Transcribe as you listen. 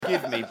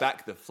give me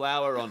back the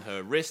flower on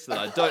her wrist that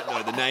I don't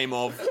know the name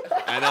of,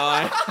 and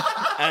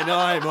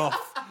I'm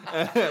off.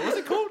 What's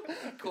it called?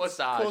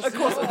 Corsage. Of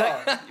course, both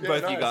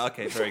nice. you guys.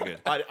 Okay, very good.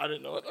 I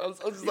didn't know it. I was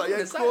just like,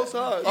 didn't say it.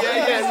 corsage.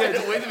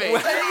 Yeah. With me.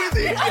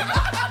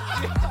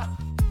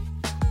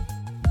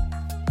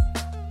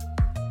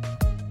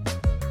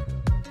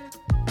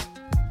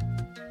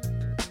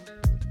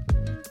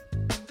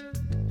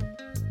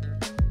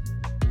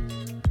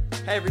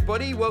 Hey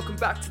everybody, welcome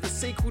back to the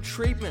sequel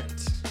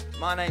treatment.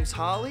 My name's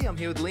Harley. I'm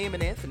here with Liam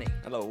and Anthony.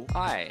 Hello.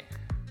 Hi.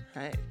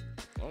 Hey.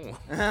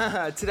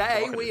 Oh.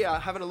 Today we are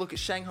having a look at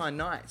Shanghai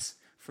Knights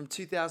from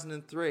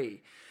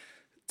 2003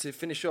 to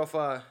finish off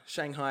our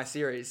Shanghai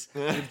series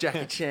with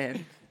Jackie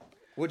Chan.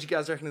 What'd you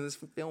guys reckon of this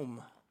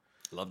film?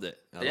 Loved it.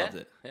 I loved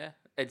it. Yeah.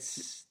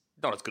 It's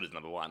not as good as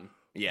number one.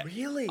 Yeah.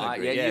 Really?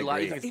 Agree. You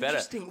like agree. it's better.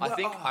 Interesting.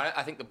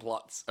 I think the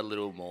plot's a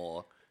little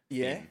more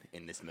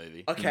in this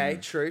movie. Okay,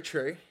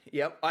 true.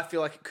 Yep. I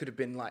feel like it could have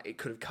been like, it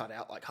could have cut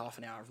out like half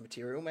an hour of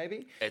material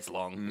maybe. It's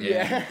long.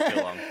 Yeah. It's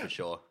too long for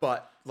sure.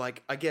 But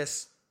like, I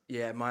guess,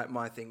 yeah,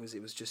 my thing was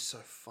it was just so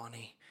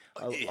funny.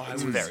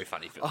 It's a very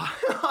funny film.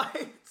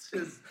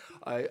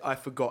 I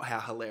forgot how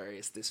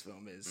hilarious this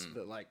film is.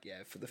 But like,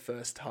 yeah, for the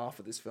first half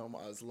of this film,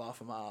 I was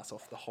laughing my ass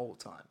off the whole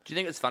time. Do you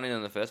think it's funnier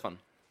than the first one?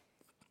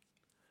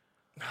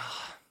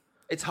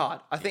 It's hard.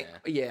 I think,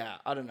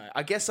 I don't know.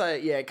 I guess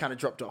it kind of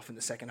dropped off in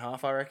the second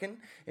half, I reckon.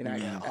 In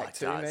act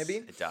two, maybe.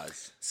 It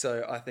does.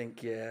 So I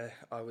think,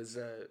 I was,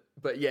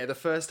 but yeah, the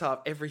first half,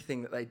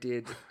 everything that they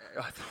did,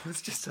 I thought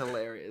was just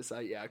hilarious.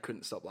 I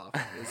couldn't stop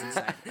laughing. It was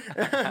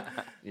insane.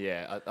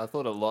 Yeah, I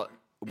thought a lot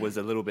was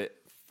a little bit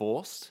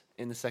forced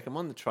in the second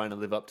one, trying to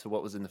live up to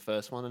what was in the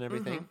first one and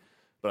everything.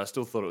 But I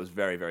still thought it was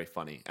very, very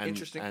funny. And,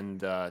 Interesting. And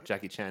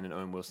Jackie Chan and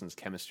Owen Wilson's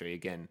chemistry,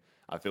 again,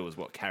 I feel was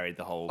what carried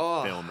the whole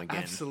film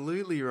again.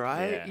 Absolutely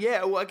right. Yeah.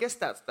 Yeah, well, I guess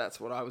that's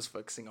what I was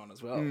focusing on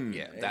as well.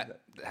 Yeah, that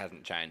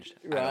hasn't changed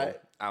Right.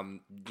 at all.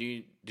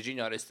 Did you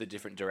notice the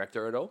different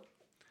director at all?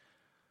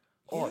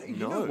 You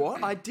know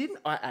what? I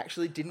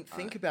actually didn't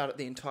think about it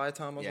the entire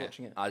time I was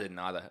watching it. I didn't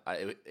either.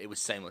 It was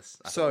seamless.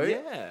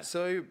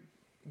 So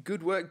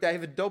good work,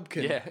 David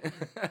Dobkin. Yeah.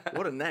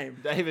 What a name.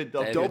 David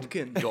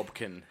Dobkin.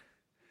 Dobkin.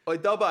 Oi,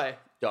 Dobby.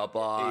 Dobby.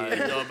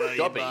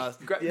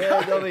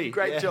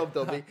 Great job,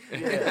 Dobby.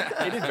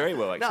 Yeah. He did very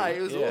well, actually. No,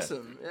 it was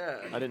awesome. Yeah.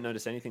 I didn't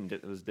notice anything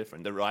that was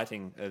different. The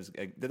writing, was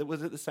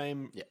it the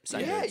same? Yeah,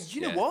 same Yeah, words.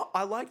 you know what?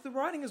 I liked the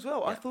writing as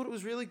well. I thought it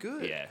was really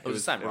good. Yeah, It was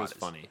the same It was writers.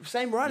 funny.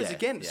 Same writers Yeah,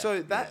 again. yeah,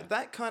 So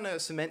that kind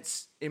of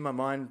cements in my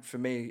mind for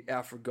me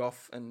Alfred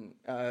Goff and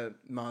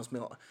Mars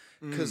Miller.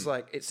 Because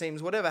like it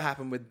seems whatever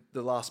happened with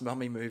the last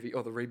Mummy movie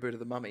or the reboot of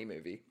the Mummy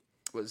movie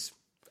was,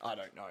 I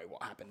don't know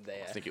what happened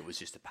there. I think it was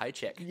just a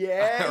paycheck.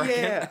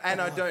 Yeah. And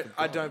I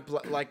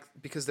don't like,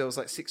 because there was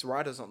like 6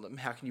 writers on them.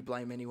 How can you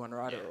blame any one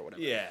writer or whatever?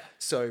 Yeah.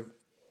 So,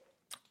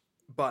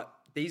 but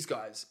these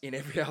guys in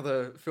every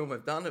other film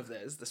I've done of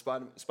theirs, the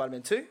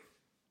Spider-Man 2.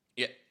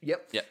 Yeah.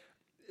 Yep. Yeah.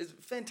 It's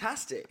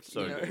fantastic.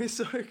 So you know? good.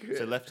 So good.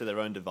 So left to their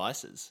own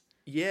devices,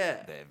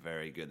 Yeah. they're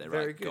very good. They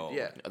Very write good. gold.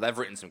 Yeah. They've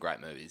written some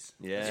great movies.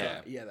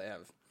 Yeah. Yeah, they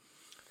have.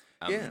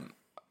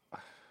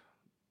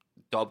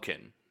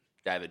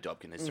 David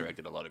Dobkin has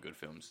directed a lot of good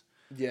films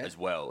Yeah. as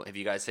well. Have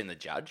you guys seen The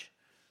Judge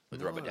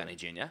with Robert Downey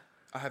Jr.?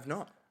 I have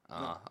not.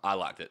 I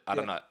liked it. I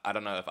don't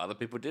know if other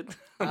people did,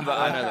 but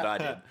I know that I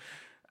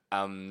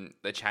did.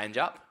 The Change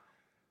Up.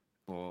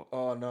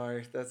 Oh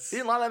no, that's. You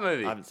didn't like that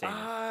movie? I haven't seen it.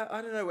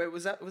 I don't know. Wait,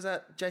 was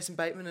that Jason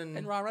Bateman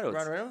and Ryan Reynolds.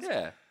 Ryan Reynolds?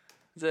 Yeah.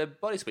 It's a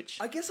body switch.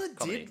 I guess I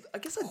comedy. did. I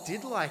guess I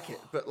did like it,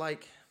 but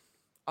like,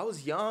 I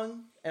was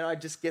young, and I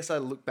just guess I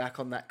look back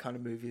on that kind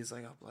of movie as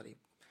like, oh bloody,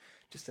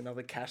 just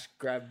another cash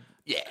grab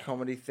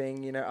comedy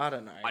thing. You know, I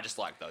don't know. I just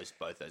like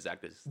both those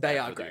actors. They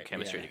are have good great,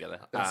 chemistry yeah. together.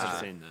 I've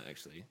seen that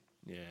actually.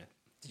 Yeah.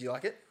 Did you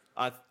like it?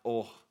 I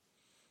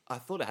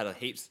thought it had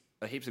heaps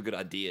of good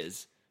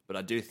ideas, but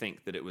I do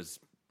think that it was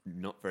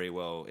not very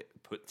well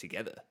put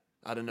together.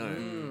 I don't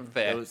know.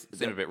 Fair. It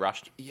seemed a bit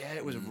rushed. Yeah,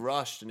 it was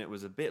rushed and it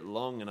was a bit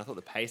long, and I thought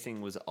the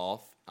pacing was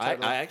off. I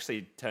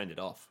actually turned it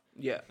off.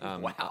 Yeah.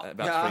 Wow.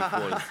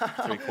 About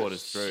three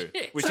quarters through,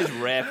 which is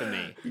rare for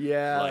me.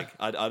 Yeah. Like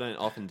I don't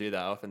often do that.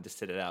 I often just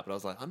sit it out. But I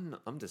was like, I'm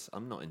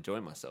not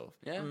enjoying myself.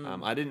 Yeah.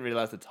 I didn't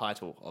realize the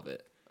title of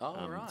it.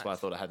 Oh, right. That's why I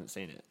thought I hadn't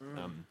seen it.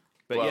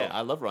 But Well- yeah,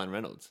 I love Ryan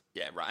Reynolds.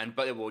 Yeah, right.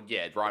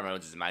 Ryan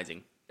Reynolds is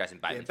amazing. Jason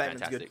Bateman's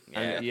Bateman's fantastic. good.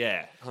 Yeah.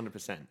 Yeah,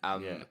 100%.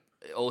 Yeah.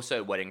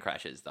 Also, Wedding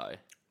Crashers though.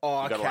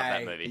 Oh, You gotta okay. like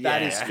that movie.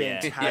 That Yeah, is yeah,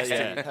 fantastic.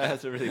 Yeah,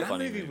 that's a really That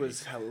funny movie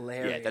was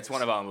hilarious. Yeah, that's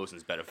one of Owen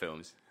Wilson's better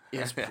films.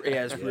 It's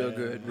real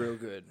good, real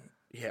good.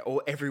 Yeah,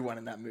 everyone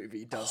in that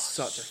movie does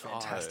such a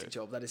fantastic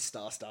job. That is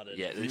star-studded.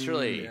 Yeah,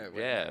 literally. Wedding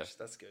Yeah. Crash,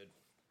 that's good.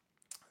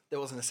 There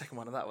wasn't a second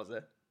one of that, was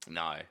there?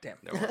 No. Damn.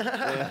 There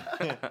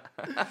wasn't.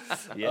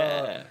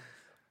 Yeah.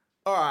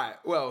 All right,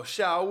 well,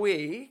 shall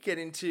we get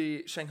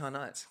into Shanghai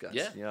Knights, guys?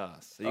 Yeah. Yeah.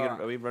 So All right.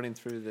 are we running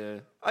through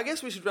the... I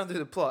guess we should run through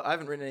the plot. I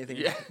haven't written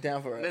anything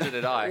down for it. Neither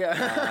did I.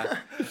 Yeah.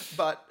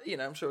 But,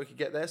 I'm sure we could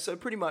get there. So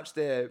pretty much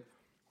they're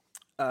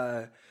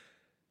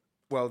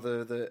well,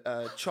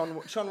 the Chon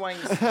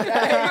Wang's.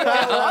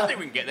 I think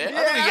we can get there.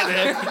 I think we can get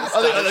there.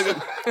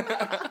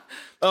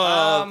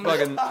 Fucking.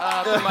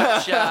 Pretty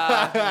much.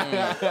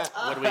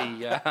 What do we?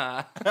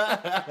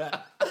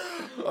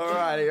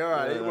 Alrighty.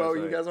 Yeah, Well,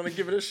 sorry. you guys want to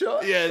give it a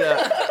shot? Yeah.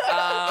 No.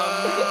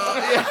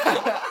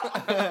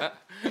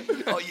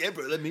 Oh yeah,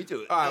 bro. Let me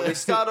do it. All right, we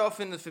start off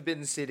in the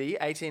Forbidden City,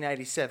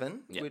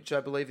 1887, Yep. which I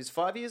believe is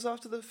 5 years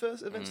after the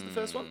first events of the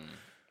first one.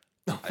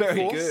 Very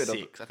Four? good.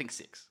 6. I think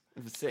 6.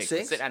 Six.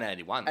 Six? And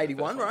 81.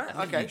 81, the first right?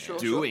 one. Okay, sure.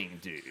 Doing,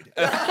 dude.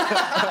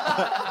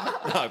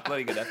 No,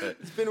 bloody good effort.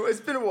 It's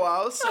been a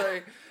while, so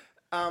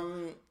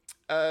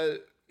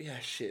yeah,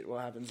 shit.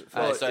 What happens at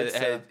first? So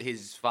It's,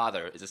 his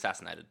father is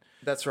assassinated.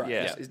 that's right.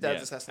 Yeah, His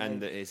dad's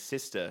assassinated. and his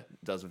sister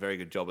does a very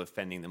good job of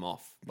fending them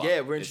off. but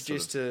Yeah, we're it's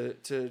introduced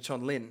sort to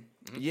Chon Lin.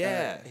 of-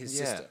 yeah, His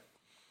yeah. sister.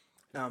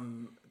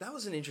 That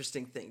was an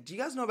interesting thing. Do you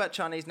guys know about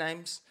Chinese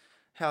names?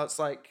 How it's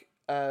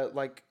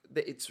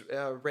it's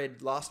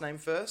read last name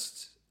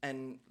first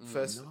and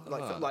first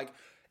like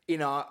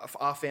in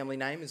our family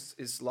name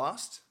is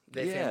last.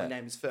 Their Yeah. family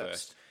name is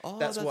first. Oh,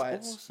 that's that's why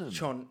awesome. it's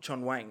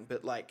Chon Wang.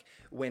 But like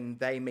when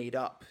they meet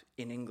up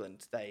in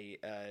England,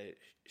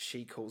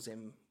 she calls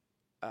him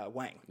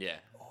Wang. Yeah.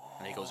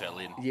 And he calls her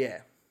Lin.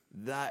 Yeah.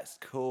 That's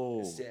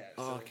cool. Yeah,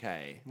 so-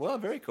 Okay. Well,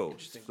 very cool.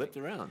 Flipped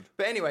around.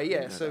 But anyway,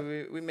 yeah.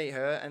 So we meet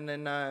her, and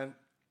then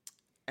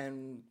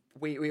and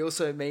we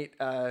also meet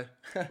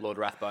Lord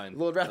Rathbone.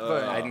 Lord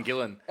Rathbone, Aidan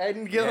Gillen.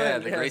 Aidan Gillen. Yeah,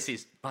 the yes.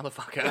 greasiest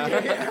motherfucker.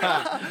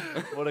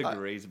 What a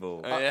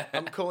greaseball.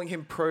 I'm calling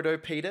him Proto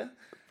Peter.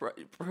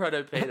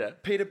 Proto Peter.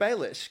 Peter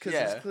Baelish, because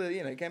Yeah. it's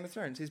clear, Game of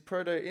Thrones. He's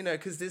proto,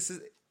 because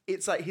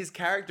it's like his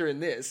character in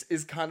this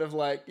is kind of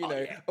like,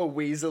 a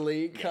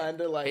Weasley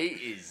kind of like, He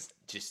is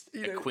just a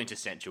know-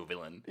 quintessential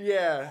villain.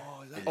 yeah.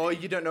 Oh,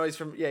 you don't know he's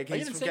from, he's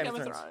haven't from seen Game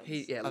of Thrones. I've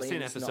seen Liam's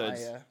not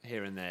episodes a,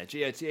 here and there.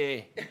 GOT.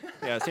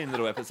 Yeah, I've seen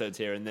little episodes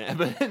here and there,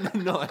 but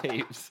not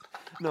heaps.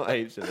 Not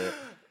heaps of it.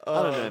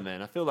 I don't know,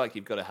 man. I feel like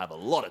you've got to have a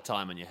lot of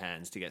time on your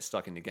hands to get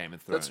stuck into Game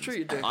of Thrones. That's true,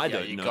 you do. I Yeah,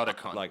 don't you know.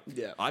 gotta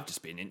Yeah. I've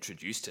just been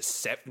introduced to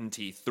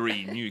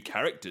 73 new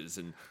characters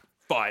and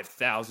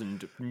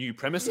 5,000 new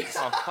premises.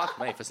 Oh, fuck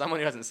me. For someone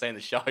who hasn't seen the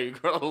show,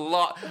 you've got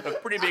a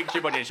pretty big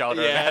chip on your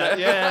shoulder. Yeah, about it.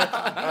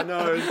 yeah. I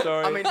know.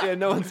 Sorry. I mean, yeah,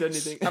 no one said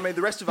anything. I mean,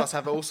 the rest of us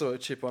have also a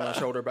chip on our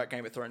shoulder about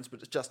Game of Thrones, but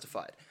it's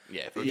justified.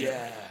 Yeah. For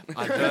Yeah,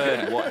 I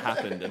heard what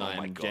happened, and I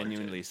my am God,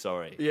 genuinely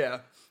sorry. Yeah.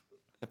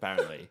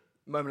 Apparently.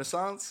 Moment of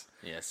silence,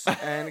 Yes.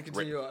 and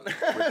continue on.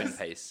 Rip in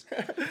peace.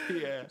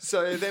 Yeah.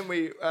 So then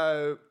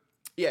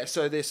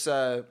so this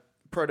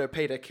Proto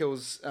Peter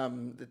kills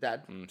the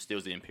dad.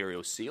 Steals the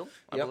Imperial Seal,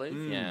 I Yep.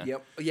 believe. Yeah.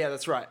 Yep. Yeah,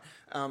 that's right.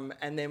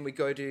 And then we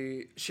go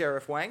to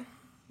Sheriff Wang.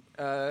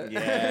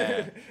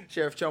 Yeah.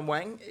 Sheriff John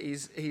Wang.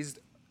 He's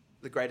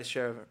the greatest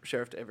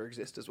sheriff to ever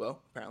exist as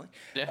well, apparently.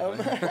 Yeah.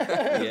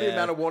 The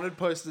amount of wanted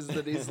posters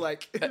that he's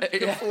like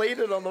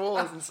completed on the wall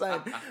is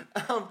insane.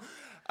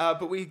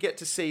 But we get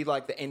to see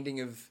like the ending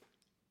of,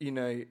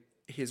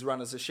 his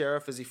run as a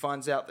sheriff as he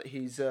finds out that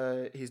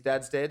his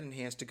dad's dead and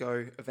he has to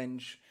go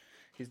avenge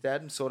his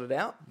dad and sort it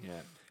out. Yeah.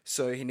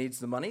 So he needs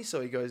the money,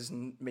 so he goes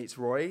and meets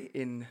Roy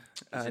in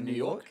in New New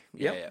York.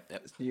 York? Yep. Yeah.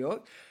 It's New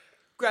York.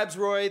 Grabs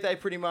Roy. They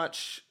pretty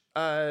much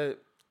do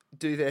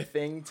their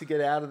thing to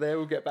get out of there.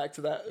 We'll get back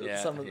to that.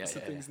 Yeah, Some yeah,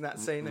 things in that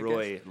scene.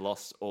 Roy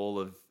lost all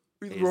of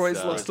his,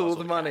 Roy's lost all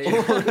the money.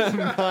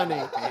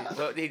 money.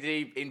 So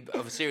he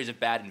of a series of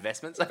bad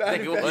investments, I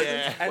think it was.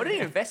 investments. What did he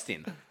invest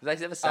in? Did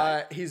they ever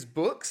say? His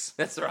books.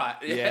 That's right.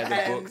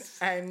 Yeah, the books.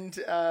 And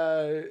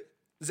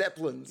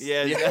Zeppelins.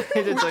 Yeah, he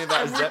did something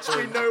about Which we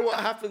Zeppelin. know what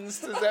happens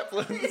to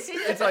Zeppelins.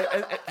 It's like,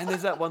 and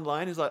there's that one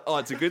line. It's like, oh,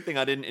 it's a good thing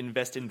I didn't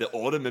invest in the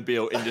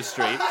automobile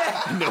industry.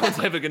 No one's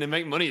ever going to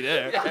make money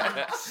there.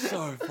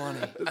 So funny.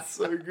 It's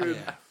so good.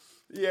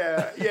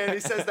 Yeah, and he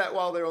says that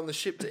while they're on the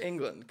ship to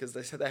England because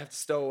they said they have to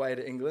stow away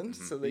to England.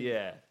 So they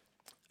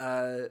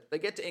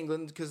get to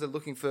England because they're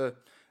looking for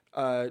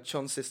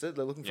Chon's sister.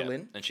 They're looking for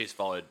Lynn. And she's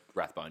followed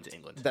Rathbone to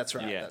England. That's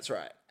right. Yeah. That's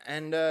right.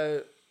 And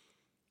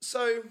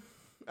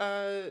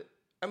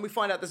and we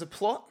find out there's a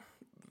plot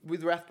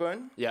with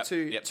Rathbone Yep, to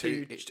yep.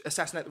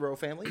 assassinate the royal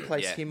family,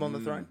 place him on the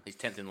throne. He's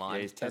 10th in line.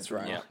 Yeah, he's 10th That's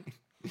right. Yeah.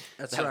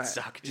 That's That would right.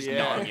 suck. Just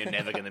Yeah. knowing you're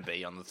never going to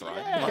be on the throne.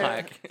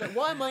 Like,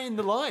 why am I in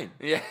the line?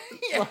 Yeah.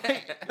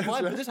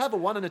 Why just have a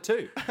 1 and a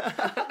 2?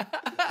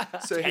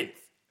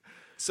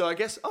 So I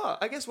guess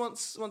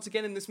once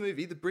again in this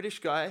movie, the British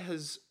guy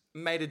has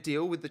made a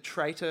deal with the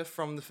traitor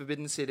from the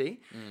Forbidden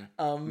City,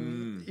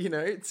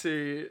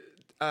 to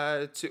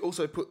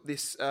also put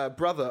this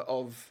brother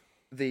of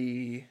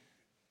the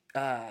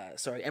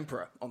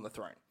emperor on the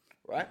throne,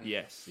 right?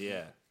 Yes,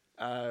 yeah.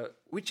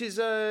 Which is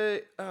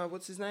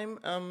what's his name?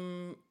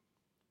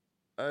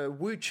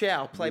 Wu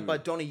Chow, played by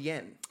Donnie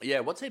Yen.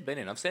 Yeah, what's he been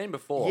in? I've seen him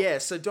before. Yeah,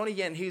 so Donnie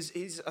Yen,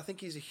 I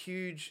think he's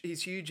huge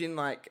in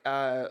like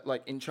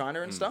in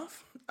China and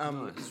stuff.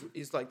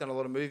 He's like done a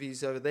lot of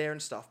movies over there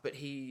and stuff, but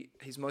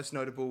he's most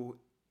notable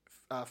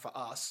for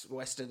us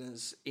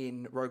Westerners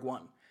in Rogue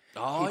One.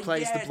 Oh, he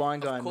plays the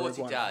blind guy of in course Rogue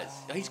he One. does.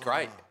 Oh, he's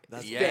great.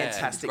 That's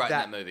fantastic. It's great in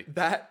that movie.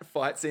 That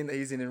fight scene that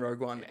he's in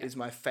Rogue One is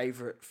my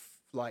favorite,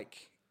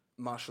 like,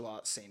 martial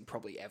arts scene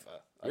probably ever.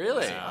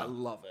 Really? I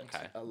love it.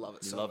 Okay. I love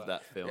it You so love much.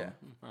 that film.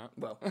 Yeah.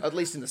 Well, at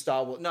least in the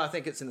Star Wars. No, I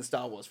think it's in the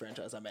Star Wars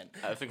franchise. I meant.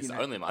 I think it's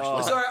the only martial Oh,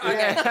 arts. sorry.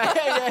 Okay.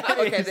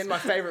 Okay. Then my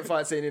favorite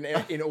fight scene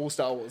in all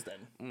Star Wars.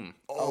 Then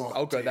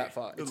I'll go that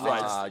far. It's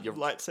fantastic. Your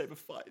lightsaber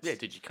fights. Yeah,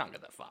 dude, you can't go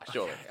that far,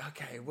 surely.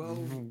 Okay. Well.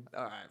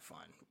 All right. Fine.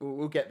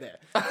 We'll get there.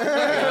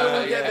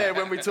 We'll get there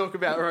when we talk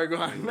about Rogue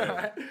One. All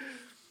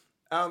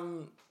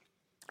right.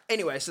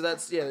 Anyway, so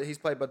that's he's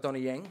played by Donnie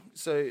Yen.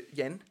 So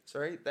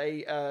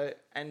they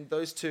and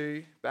those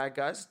two bad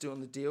guys doing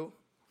the deal,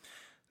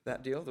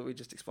 that deal that we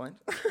just explained.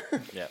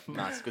 Yeah,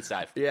 nice, good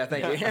save. Yeah,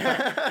 thank you.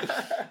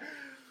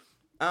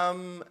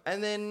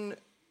 And then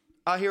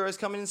our heroes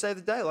come in and save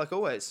the day, like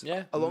always.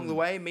 Yeah. Along the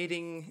way,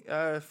 meeting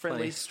friendly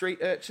Plenty. street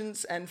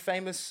urchins and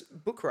famous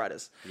book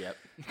writers. Yep.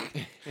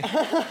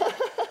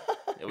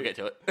 Yeah, we'll get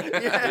to it.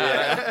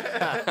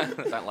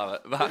 Don't love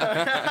it,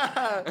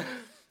 but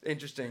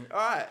Interesting. All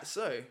right,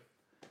 so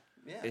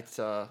It's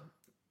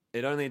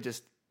it only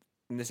just.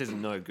 And this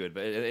isn't no good,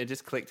 but it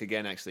just clicked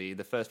again. Actually,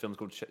 the first film's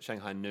called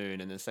Shanghai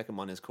Noon, and the second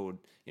one is called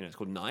it's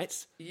called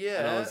Knights.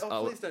 yeah.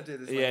 Please don't do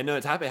this. Yeah, no,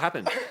 it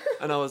happened,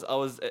 and I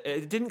was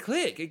it didn't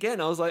click again.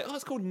 I was like, oh,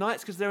 it's called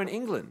Knights because they're in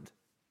England,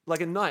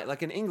 like a knight,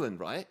 like in England,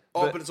 right?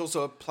 But it's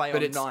also a play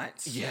on it's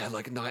nights. Yeah,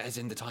 like night as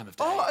in the time of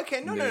day. Oh,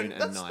 okay. No, Noon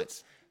and that's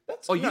nights.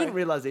 That's, Oh, you didn't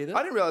realize either?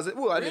 I didn't realize it.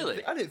 Well,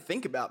 Really? I didn't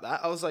think about that.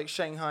 I was like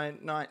Shanghai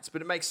Knights,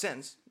 but it makes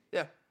sense.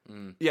 Yeah.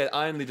 Yeah,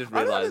 I only just I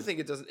don't realized. think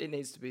it does. It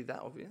needs to be that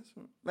obvious.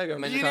 Maybe I'm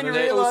You just trying didn't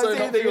to realize also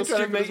not either. You're feel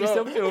trying to stupid make as well.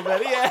 yourself feel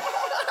better. Yeah.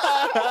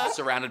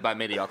 surrounded by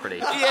mediocrity.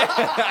 But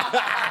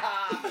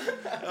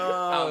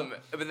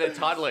the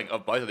titling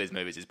of both of these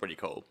movies is pretty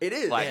cool. It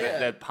is, like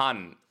yeah. the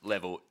pun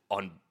level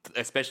on,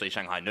 especially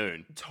Shanghai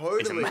Noon,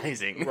 Totally is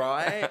amazing.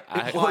 Right?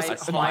 I High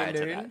aspire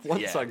to noon. that.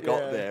 Once Yeah. I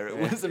got there, it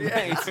was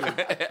amazing.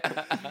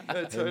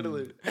 No,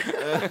 totally.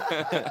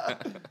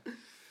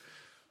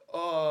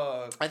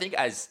 Oh, I think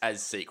as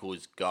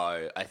sequels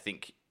go, I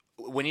think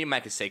when you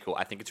make a sequel,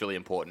 I think it's really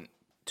important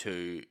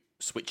to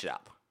switch it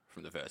up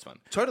from the first one.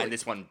 Totally. And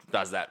this one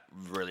does that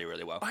really,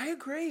 really well. I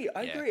agree.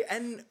 I Yeah. agree.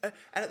 And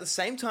at the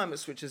same time, it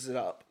switches it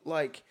up.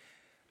 Like,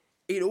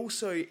 it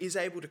also is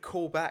able to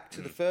call back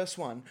to the first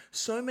one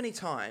so many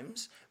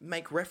times,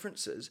 make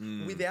references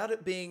without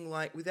it being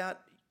like without.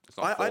 It's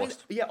not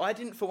forced. I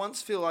didn't for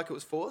once feel like it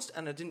was forced,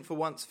 and I didn't for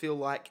once feel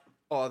like,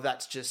 oh,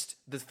 that's just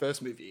the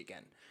first movie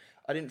again.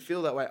 I didn't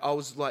feel that way. I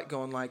was like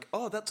going like,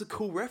 oh, that's a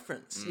cool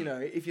reference, you know,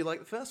 if you like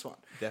the first one.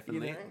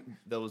 Definitely. You know?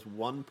 There was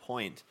one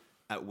point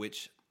at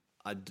which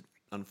I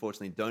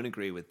unfortunately don't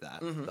agree with that.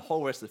 The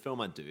whole rest of the film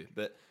I do,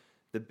 but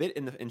the bit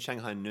in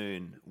Shanghai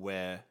Noon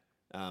where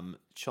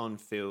Chon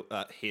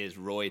hears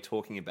Roy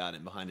talking about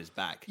him behind his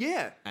back.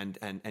 Yeah. And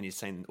he's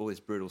saying all this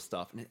brutal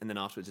stuff. And then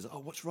afterwards he's like, oh,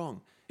 what's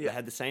wrong? Yeah. They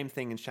had the same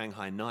thing in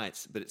Shanghai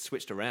Nights, but it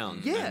switched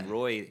around. Yeah. And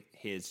Roy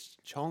hears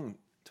Chong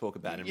talk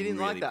about him You didn't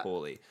really like that?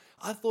 poorly.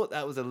 I thought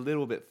that was a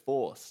little bit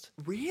forced.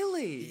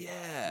 Really?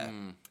 Yeah.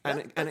 That's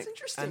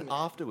interesting, And man.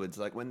 afterwards,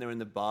 like when they're in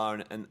the bar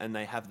and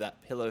they have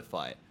that pillow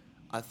fight,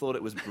 I thought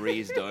it was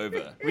breezed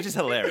over, which is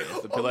hilarious.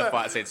 The pillow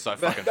fight scene's so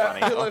fucking That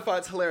funny. pillow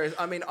fight's hilarious.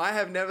 I mean, I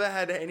have never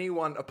had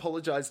anyone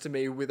apologize to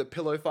me with a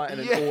pillow fight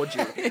and an orgy.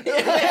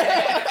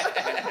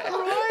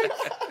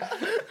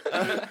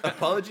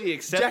 Apology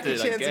accepted,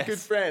 Jackie I Chan's a guess. good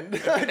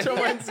friend.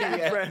 John Wayne's a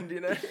good friend, you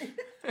know?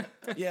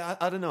 Yeah,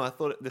 I don't know. I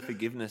thought the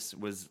forgiveness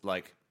was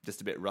like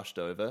just a bit rushed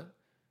over.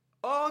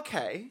 Oh,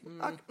 okay.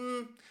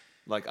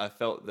 Like I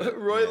felt that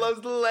Roy yeah.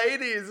 loves the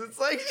ladies. It's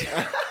like...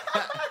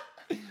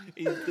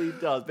 He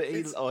does, but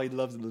he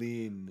loves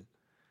Lynn,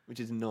 which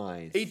is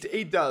nice.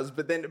 He does,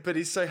 but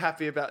he's so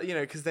happy about, you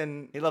know, because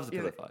then... He loves a you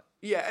pillow know, fight.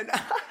 Yeah, and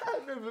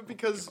no, but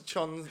because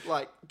Chon's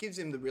like, gives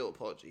him the real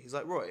apology. He's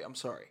like, Roy, I'm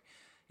sorry.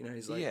 You know,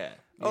 he's like, Yeah,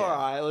 all yeah.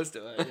 right, let's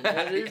do it. You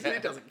know? He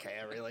doesn't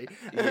care, really.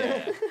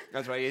 Yeah,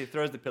 that's right. He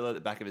throws the pillow at the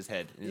back of his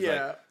head. And he's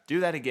Yeah. like, do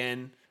that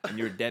again, and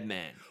you're a dead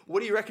man. What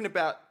do you reckon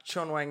about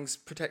Chon Wang's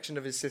protection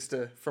of his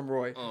sister from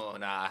Roy? Oh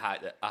no, I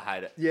hate it. I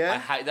hate it. Yeah? I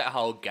hate that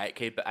whole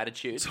gatekeeper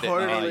attitude that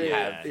Totally, men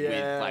have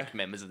yeah. with like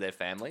members of their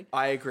family.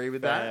 I agree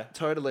with that. Fair.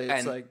 Totally. It's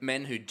And like...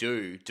 men who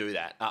do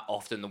that are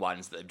often the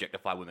ones that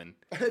objectify women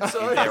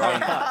so, in their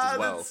own parts as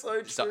well. That's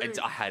so true.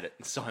 I hate it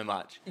so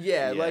much.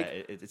 Yeah, Yeah, like...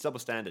 it's double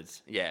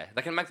standards. Yeah,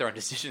 they can make their own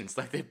decisions.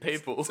 Like they're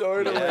people.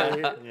 Totally.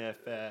 Yeah,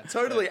 fair.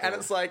 Totally. Fair And call.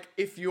 it's like,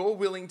 if you're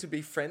willing to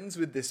be friends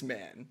with this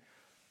man,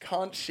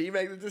 can't she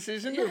make the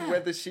decision of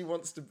whether she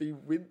wants to be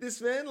with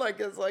this man? Like,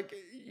 it's like,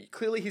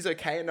 clearly he's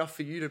okay enough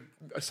for you to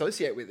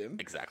associate with him.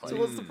 Exactly. So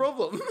what's the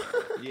problem?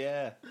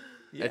 Yeah.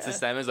 It's the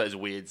same as those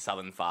weird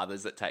southern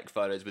fathers that take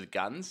photos with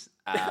guns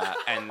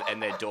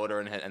and their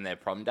daughter and their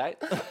prom date.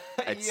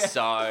 It's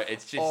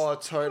it's just Oh,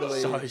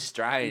 totally. so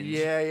strange.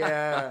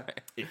 Yeah.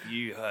 If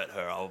you hurt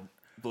her, I'll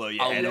blow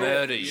your I'll head off.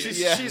 murder you.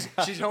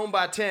 She's home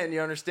by 10,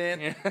 you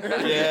understand?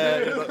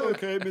 Yeah. Like,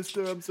 okay,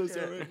 mister, I'm so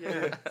sorry.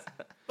 Yeah.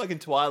 Like in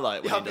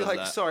Twilight when I'll he be does like,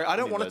 that. sorry, I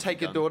don't When want he to loads take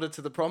the your gun. daughter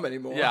to the prom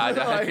anymore. Yeah, I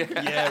don't- Like,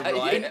 Yeah,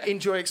 right.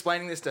 enjoy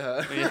explaining this to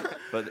her.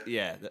 But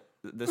yeah,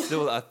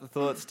 I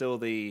thought still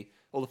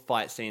all the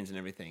fight scenes and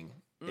everything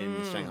in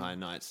Shanghai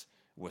Knights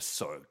were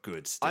so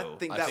good. Still, I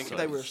think so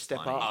they were a step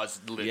funny. up. I was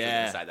literally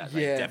Yeah. going to say that.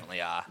 They Yeah.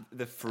 definitely are.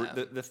 The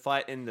fruit, the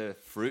fight in the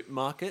fruit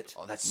market.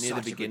 Oh, that's near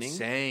such the a good beginning.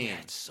 scene. Yeah,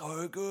 it's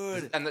so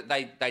good. And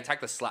they take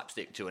the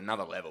slapstick to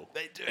another level.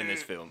 They do. in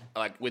this film,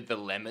 like with the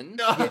lemon.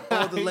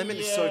 Oh, the lemon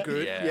is so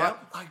good. Yeah.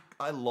 Yeah.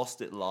 I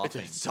lost it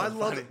laughing. So I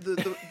love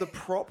funny. the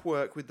prop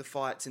work with the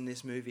fights in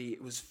this movie.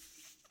 It was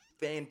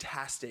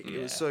fantastic. It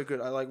was Yeah. so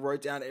good. I like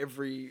wrote down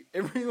every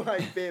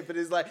like bit, but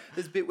it's like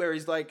this bit where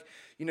he's like,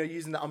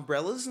 using the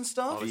umbrellas and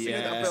stuff. Oh, Singing the yeah.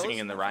 umbrellas. Singing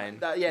in the rain.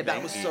 That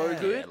was so Yeah.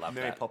 good. Yeah, love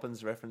Mary that.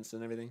 Poppins reference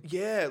and everything.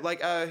 Yeah,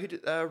 like who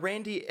did,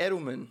 Randy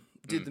Edelman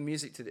did the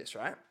music to this,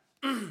 right?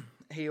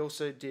 He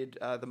also did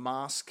The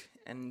Mask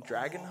and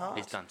Dragonheart.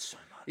 He's done so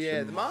much.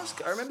 Yeah, The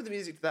Mask. I remember the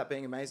music for that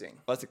being amazing.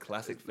 Oh, it's a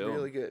classic film.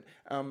 Really good.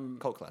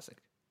 Cult classic.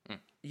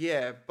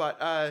 Yeah, but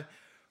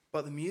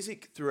the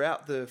music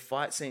throughout the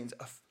fight scenes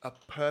are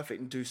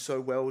perfect and do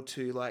so well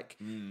to like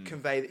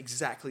convey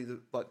exactly the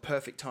like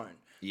perfect tone.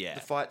 Yeah.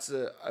 The fights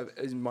are,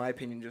 in my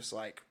opinion, just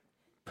like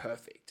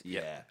perfect.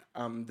 Yeah.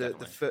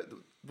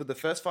 With the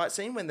first fight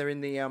scene when they're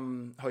in the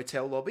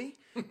hotel lobby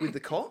with the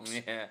cops.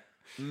 Yeah.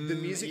 The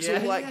music's yeah,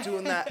 all like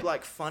doing that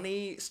like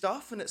funny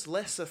stuff, and it's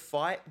less a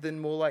fight than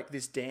more like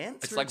this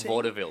dance. It's like routine.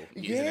 vaudeville.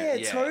 Isn't Yeah,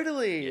 it?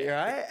 totally,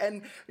 right?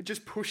 And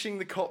just pushing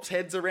the cops'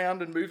 heads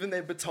around and moving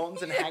their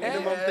batons and hanging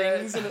them on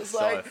things, and it's So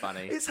like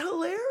funny. It's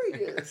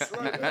hilarious.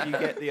 Like, You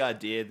get the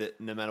idea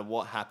that no matter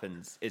what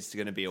happens, it's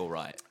going to be all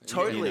right.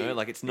 Totally. You know,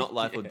 like it's not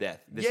life or death.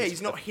 This yeah, is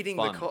he's not for hitting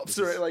fun. the cops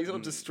This or is- like he's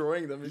not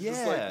destroying them. He's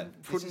just Yeah,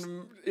 like putting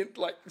them in,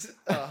 like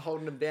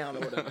holding them down or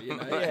whatever. You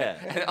know?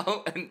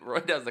 Yeah. And Roy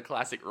does the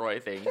classic Roy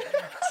thing.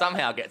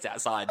 Somehow gets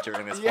outside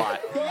during this fight.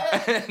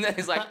 And then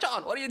he's like,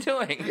 John, what are you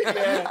doing?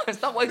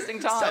 Stop wasting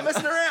time. Stop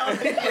messing around.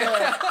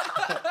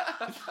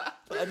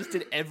 I just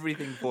did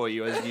everything for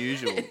you as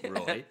usual,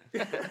 Roy.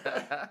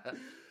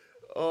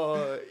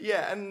 Oh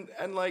yeah, and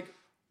like,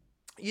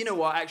 you know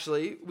what?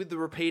 Actually, with the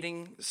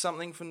repeating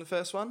something from the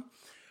first one,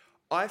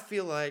 I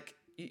feel like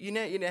you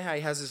know how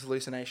he has this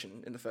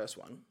hallucination in the first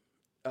one,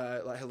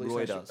 like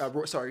hallucination.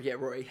 does.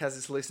 Roy has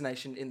this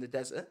hallucination in the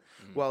desert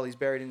while he's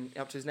buried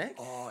up to his neck.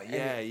 Oh, And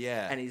yeah, he-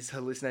 yeah. And he's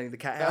hallucinating the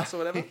cat house or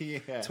whatever.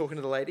 Yeah. Talking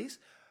to the ladies.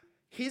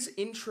 His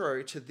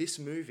intro to this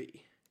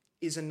movie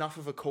is enough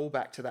of a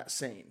callback to that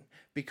scene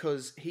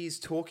because he's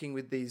talking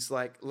with these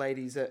like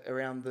ladies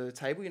around the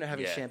table,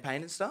 having Yeah.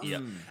 champagne and stuff.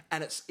 Yeah.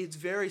 And it's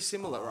very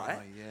similar, right?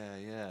 Oh,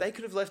 yeah. They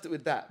could have left it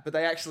with that, but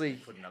they actually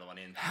Put another one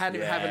in. had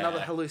him have another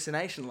Yeah.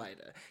 hallucination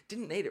later.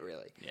 Didn't need it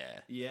really. Yeah.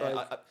 Yeah.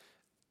 Like,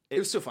 It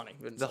was still funny.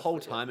 The whole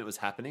time it was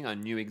happening, I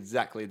knew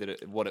exactly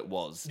what it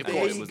was. Of and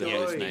course. it was a There you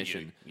go.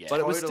 hallucination. Yeah. But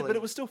Totally.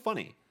 it was still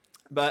funny.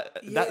 But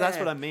that's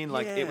what I Yeah, mean.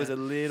 Like it was yeah. a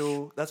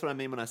little. That's what I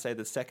mean when I say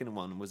the second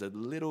one was a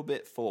little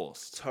bit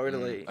forced.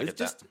 Totally. It was get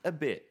just a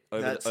bit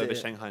That's over it.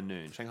 Shanghai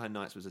Noon. Shanghai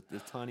Nights was the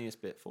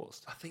tiniest bit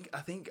forced. I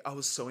think I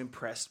was so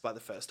impressed by the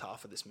first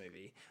half of this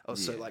movie. I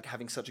was so like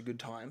having such a good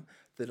time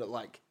that it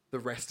like the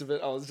rest of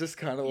it I was just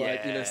kind of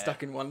like Yeah.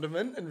 stuck in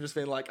wonderment and just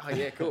being like, oh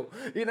yeah, cool.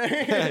 It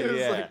was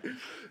Yeah. like,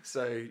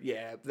 so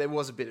yeah, there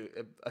was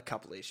a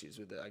couple of issues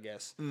with it, I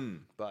guess.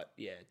 But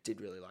yeah, did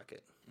really like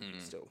it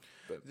still.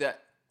 But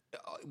That,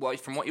 well,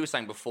 from what you were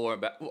saying before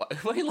about...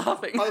 What are you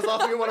laughing? I was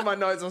laughing at one of my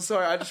notes. I'm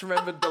sorry. I just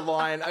remembered the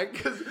line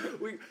because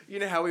you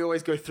know how we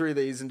always go through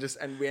these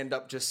and we end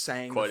up just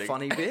saying Quoting.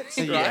 funny bits,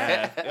 right?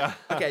 Yeah.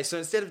 Okay, so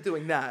instead of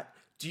doing that,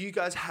 do you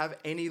guys have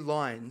any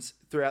lines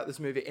throughout this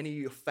movie? Any of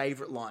your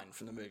favorite line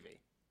from the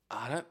movie?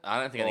 I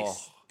don't think any Oh.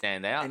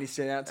 stand out. Any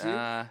stand out to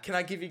you? Can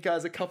I give you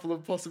guys a couple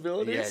of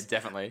possibilities? Yeah,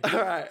 definitely. All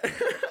right.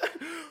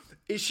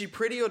 Is she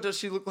pretty or does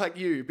she look like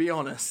you? Be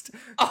honest.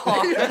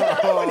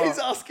 Oh. When he's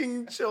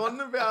asking Sean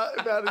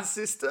about his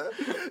sister,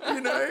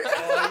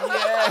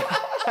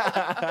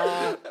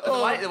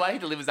 The way he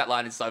delivers that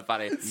line is so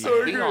funny.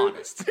 so Being good.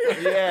 honest.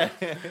 Yeah.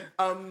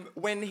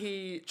 When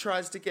he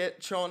tries to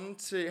get Sean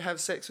to have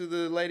sex with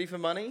a lady for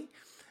money,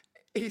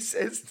 he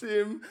says to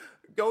him,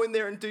 go in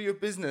there and do your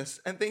business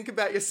and think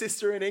about your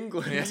sister in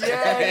England. That's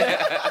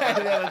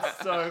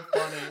so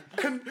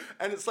funny.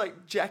 And it's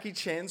like Jackie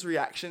Chan's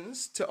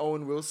reactions to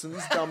Owen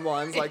Wilson's dumb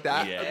lines like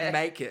that Yeah.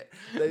 make it.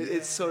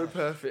 It's so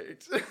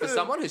perfect. For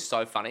someone who's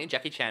so funny,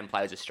 Jackie Chan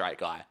plays a straight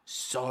guy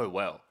so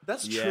well.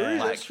 That's Yeah. true.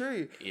 Like, That's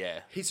true. Yeah.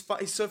 He's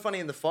so funny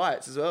in the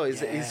fights as well.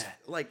 He's Yeah.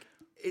 like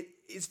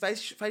his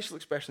facial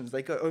expressions,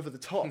 they go over the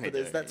top, but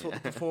do, that's what the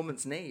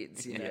performance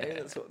needs. You know, Yeah.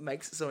 that's what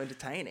makes it so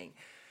entertaining.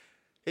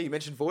 Yeah, you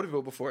mentioned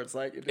vaudeville before. It's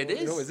like it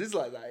is. always is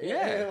like that.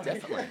 Yeah, Like-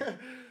 definitely.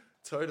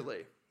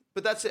 Totally.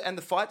 But that's it. And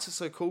the fights are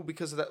so cool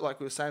because of that. Like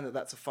we were saying,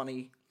 that's a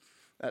funny.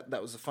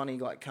 That was a funny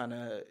like kind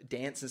of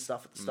dance and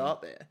stuff at the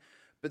start there.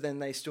 But then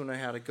they still know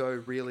how to go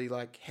really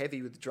like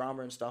heavy with the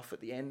drama and stuff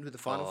at the end with the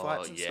final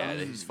fights and yeah,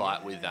 stuff. his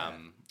fight with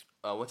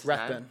what's his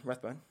name?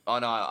 Rathbone. Oh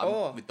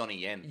no, with Donnie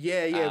Yen.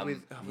 Yeah,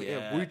 with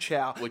yeah. Wu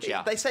Chow. Wu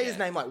Chow, They say his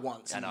yeah. name like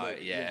once. I in the know,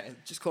 movie, yeah.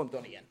 just call him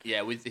Donnie Yen.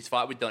 Yeah, with his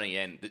fight with Donnie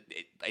Yen,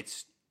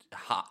 it's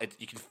hard.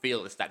 You can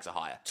feel the stakes are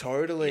higher.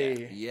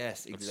 Totally.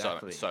 Yes, It's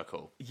exactly. so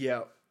cool.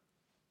 Yeah.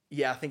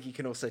 yeah, I think you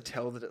can also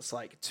tell that it's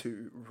like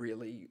two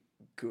really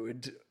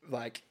good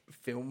like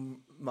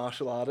film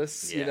martial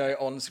artists, you Yeah. know,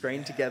 on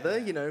screen together,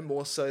 you know,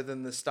 more so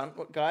than the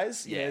stunt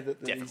guys, you Yeah, know, that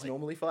he's definitely.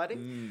 normally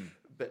fighting.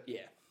 But yeah.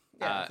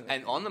 I think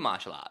And on the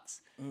martial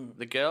arts,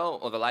 the girl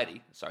or the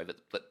lady, sorry,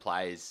 that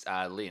plays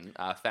Lin,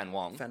 Fan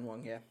Wong, Fan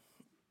Wong, yeah.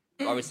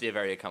 obviously a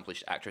very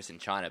accomplished actress in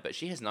China, but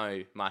she has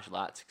no martial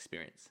arts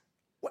experience.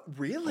 What,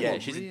 really? Yeah,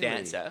 she's really? a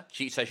dancer.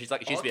 She used to be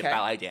a Okay.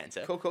 ballet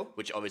dancer. Cool.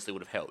 Which obviously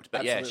would have helped.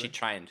 But yeah, Absolutely.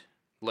 she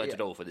learnt Yeah.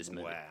 it all for this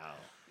movie. Wow.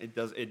 It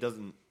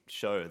doesn't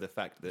show the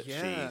fact that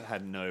Yeah. she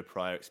had no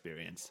prior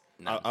experience.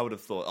 I would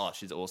have thought, oh,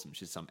 she's awesome.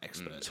 She's some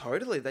expert.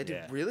 Totally. They did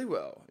Yeah. really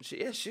well.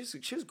 She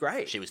was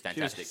great. She was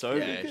fantastic. so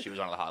yeah, good. she was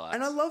one of the highlights.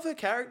 And I love her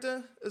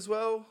character as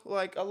well.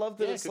 Like, I love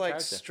that Yeah, it's good like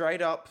character.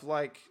 straight up,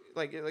 like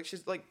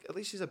she's like, at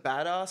least she's a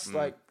badass,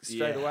 like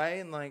straight Yeah. away,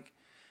 and like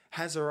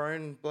has her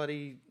own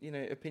bloody, you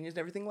know, opinions and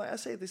everything. Like I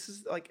say, this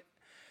is like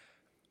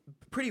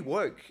pretty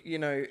woke, you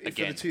know, for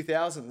Again. the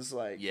 2000s.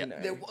 Like, yeah, you know,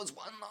 there was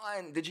one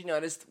line. Did you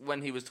notice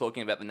when he was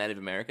talking about the Native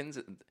Americans?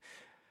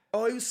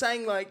 oh, he was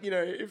saying like, you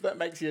know, if that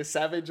makes you a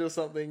savage or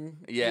something.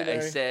 Yeah, you know.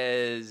 he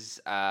says,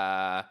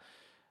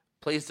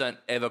 please don't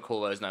ever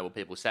call those noble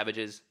people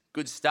savages.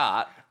 Good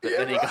start. But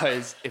then he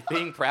goes, if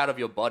being proud of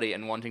your body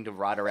and wanting to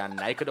ride around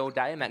naked all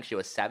day makes you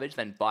a savage,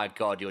 then by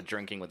God, you're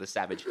drinking with a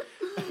savage.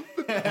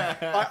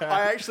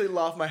 I actually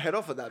laughed my head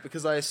off at that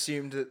because I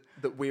assumed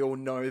that we all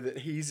know that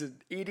he's an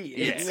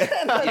idiot.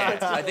 Yeah,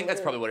 I think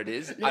that's probably what it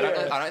is. I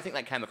don't think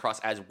that came across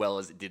as well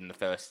as it did in the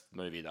first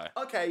movie, though.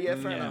 Okay, yeah,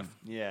 fair enough.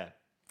 Yeah.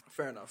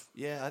 Fair enough.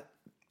 Yeah.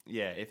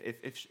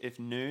 If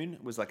Noon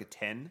was like a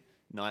 10,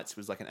 Knights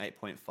was like an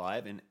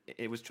 8.5, and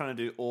it was trying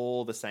to do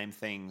all the same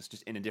things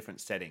just in a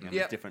different setting and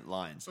Yep. with different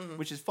lines,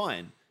 which is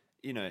fine.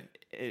 You know,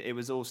 it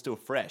was all still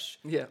fresh.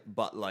 Yeah.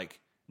 But like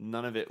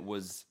none of it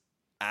was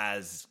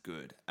as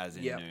good as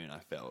in Yep. Noon, I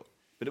felt.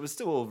 But it was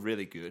still all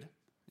really good.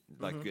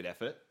 Like good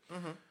effort.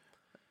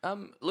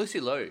 Lucy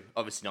Liu,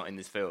 obviously not in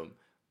this film,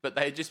 but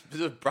they just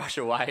sort of brush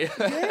away.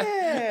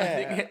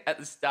 Yeah. I think at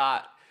the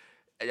start,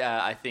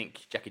 I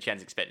think Jackie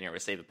Chan's expecting to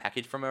receive a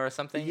package from her or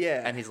something.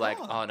 Yeah. And he's like,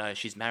 oh no,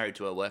 she's married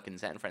to her work in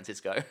San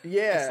Francisco.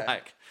 Yeah. It's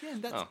like,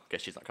 that's- oh,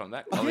 guess she's not coming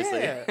back, obviously.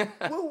 Yeah.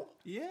 Well,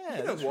 Yeah, you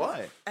know that's what?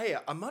 right. Hey,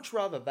 I'd much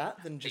rather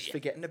that than just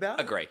forgetting about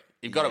it. Agree.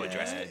 You've got to Yeah,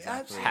 address it.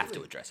 exactly. Have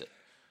to address it.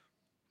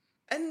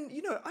 And,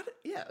 you know, I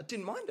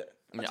didn't mind it.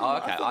 Okay,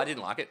 thought- I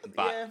didn't like it,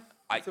 but Yeah,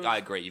 I thought- I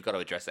agree. You've got to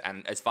address it.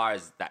 And as far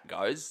as that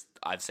goes,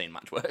 I've seen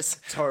much worse.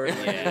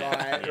 Totally.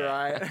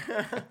 Right.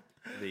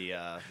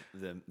 The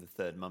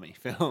third Mummy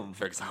film,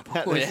 For example.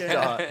 At the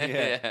start,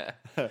 yeah.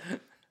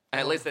 And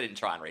at least they didn't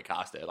try and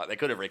recast her. Like, they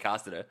could have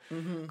recasted her.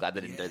 Glad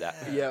they didn't do that.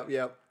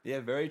 Yep. Yeah,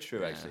 very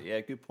true. Actually, yeah,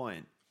 good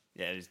point.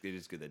 Yeah, it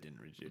is good they didn't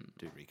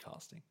do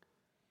recasting.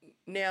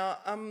 Now,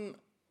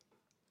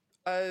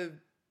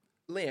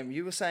 Liam,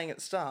 you were saying at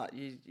the start,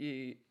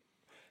 you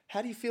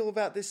how do you feel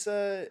about this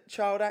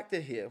child actor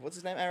here? What's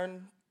his name?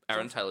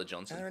 Aaron Taylor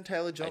Johnson. Aaron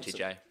Taylor Johnson.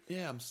 ATJ.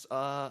 Yeah,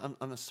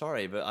 I'm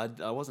sorry,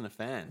 but I wasn't a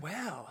fan.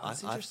 Wow,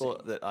 that's I interesting.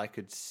 thought that I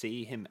could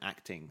see him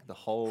acting the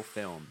whole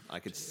film. I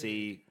could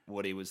see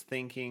what he was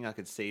thinking. I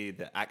could see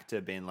the actor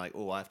being like,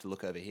 "Oh, I have to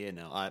look over here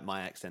now.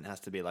 My accent has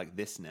to be like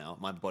this now.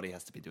 My body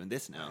has to be doing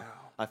this now." Wow.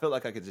 I felt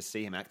like I could just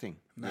see him acting.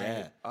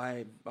 Mate,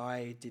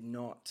 I did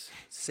not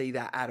see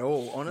that at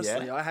all.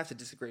 Honestly, Yeah? I have to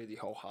disagree with you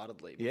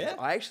wholeheartedly.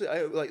 because Yeah?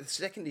 I like the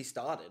second he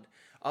started,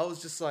 I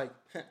was just like,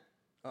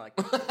 like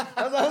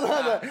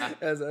that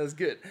was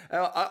good.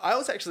 I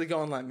was actually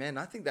going like, man,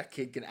 I think that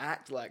kid can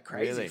act like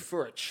crazy Really?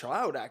 for a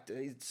child actor.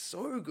 He's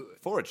so good.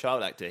 For a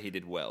child actor, he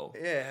did well.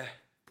 Yeah.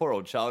 Poor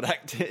old child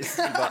actors,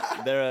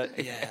 but there are.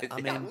 Yeah, I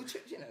Yeah, mean, well,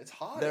 you know, it's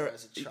harder there.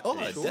 as a child. Oh,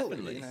 surely,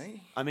 definitely. You know?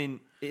 I mean,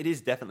 it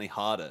is definitely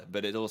harder,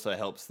 but it also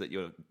helps that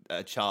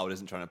a child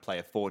isn't trying to play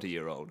a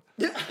 40-year-old.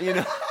 Yeah. You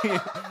know,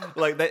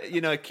 like that.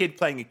 You know, a kid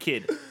playing a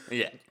kid.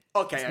 Yeah.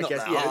 Okay, I not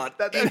guess that yeah. hard.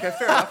 Okay,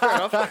 fair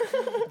enough.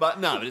 But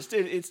no, but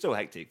it's still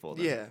hectic for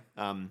them. Yeah.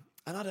 And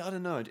I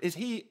don't know. Is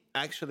he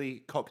actually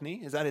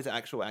Cockney? Is that his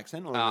actual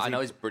accent? Or I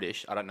know he's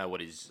British. I don't know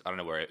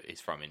where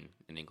he's from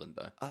in England,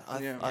 though.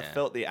 I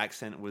felt the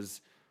accent was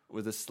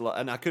a slight,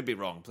 and I could be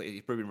wrong.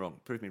 Please prove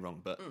me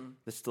wrong. But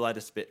the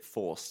slightest bit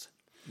forced.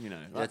 You know,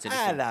 like, That's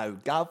interesting. hello,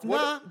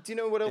 governor. Do you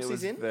know what else It he's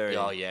was in? very-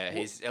 Oh, yeah.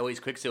 He's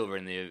Quicksilver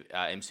in the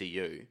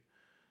MCU.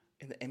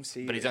 In the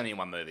MCU. But he's only in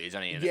one movie. He's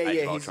only in yeah, Age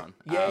yeah, of he's, Ultron.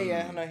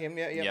 yeah, I know him.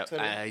 Yeah, Yep.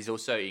 totally. He's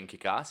also in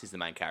Kick-Ass. He's the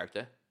main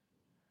character.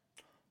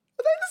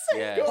 Are they the same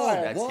Yeah.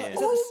 guy? That's what? him.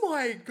 Oh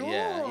my god!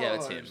 Yeah,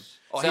 that's him.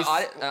 Oh, So he's-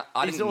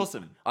 I he's didn't,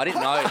 awesome. I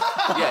didn't know.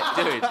 Yeah,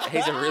 dude,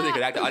 he's a really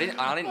good actor. I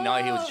didn't know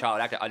he was a child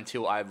actor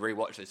until I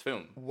rewatched this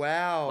film.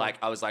 Wow. Like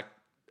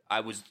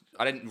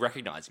I didn't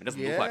recognize him. He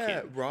doesn't look like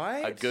Yeah, him.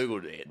 right? I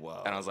googled it,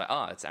 Wow. and I was like,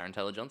 oh, it's Aaron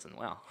Taylor Johnson.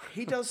 Wow.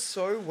 he does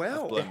so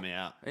well. Blown me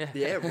out.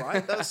 Yeah,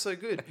 right. That was so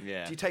good.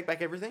 Yeah. Do you take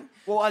back everything?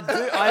 Well, I do.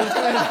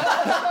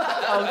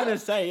 I was gonna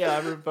say, yeah, I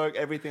revoke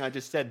everything I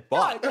just said,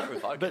 but don't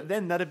revoke but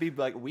then that'd be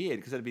like weird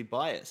because that'd be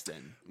biased.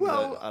 Then,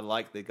 Well- But I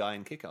like the guy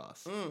in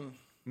Kick-Ass.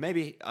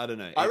 Maybe I don't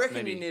know. I reckon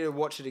maybe, you need to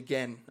watch it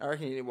again. I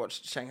reckon you need to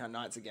watch Shanghai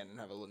Knights again and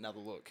have another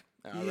look.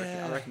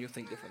 I reckon you'll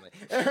think differently.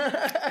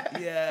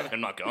 Yeah.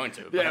 I'm not going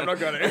to. Yeah, I'm not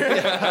going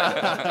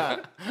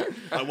to.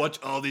 I watch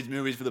all these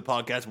movies for the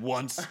podcast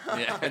once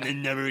and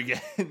then never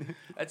again.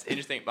 That's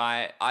interesting.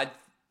 I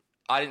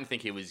didn't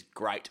think he was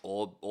great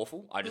or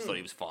awful. I just thought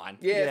he was fine.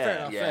 Yeah, fair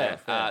enough. Yeah.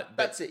 But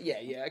that's it. Yeah.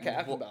 Okay,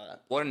 I can buy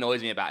that. What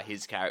annoys me about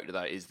his character,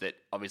 though, is that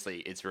obviously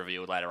it's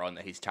revealed later on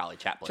that he's Charlie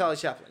Chaplin. Charlie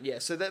Chaplin. Yeah.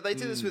 So they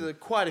do this with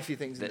quite a few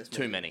things in this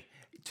Too movie. many.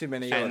 Too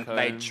many. And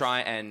they try,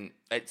 and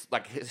it's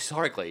like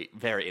historically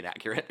very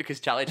inaccurate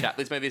because Charlie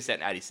Chaplin, this movie is set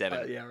in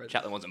 87. Yeah, right.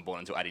 Chaplin wasn't born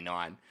until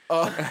 89.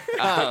 So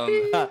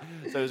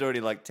it was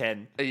already like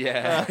 10.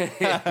 Yeah.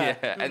 Yeah.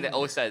 And then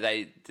also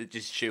they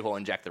just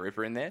shoehorn Jack the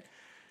Ripper in there.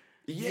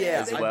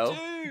 Yeah. as well.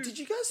 Did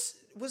you guys?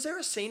 Was there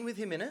a scene with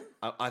him in it?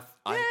 Was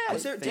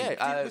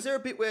Was there a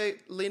bit where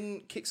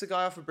Lynn kicks a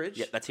guy off a bridge?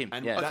 Yeah, that's him.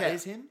 And Yeah. that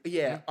is him?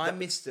 Yeah, I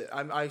missed it.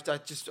 I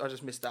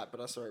just missed that, but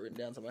I saw it written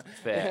down somewhere.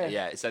 Fair,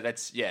 yeah. So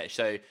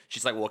so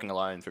she's like walking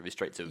alone through the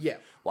streets of Yeah.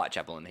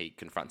 Whitechapel, and he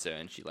confronts her,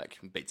 and she like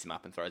beats him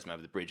up and throws him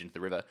over the bridge into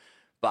the river.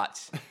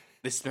 But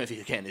this movie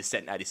again is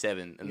set in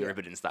 87, and the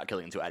river didn't start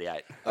killing until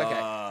 88.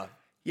 Okay.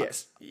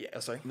 Yes. Yeah.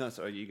 Sorry. No,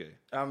 sorry, you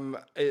go.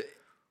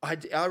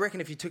 I reckon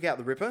if you took out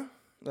the Ripper,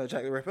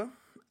 Jack the Ripper,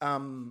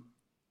 I'm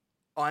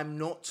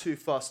not too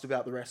fussed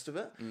about the rest of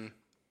it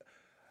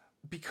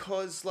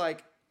because the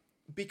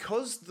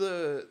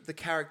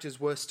characters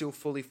were still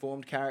fully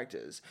formed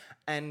characters,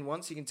 and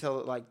once you can tell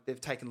that like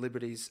they've taken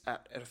liberties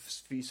at a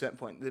few certain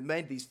point, they've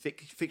made these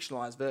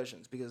fictionalized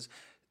versions because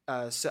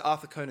Sir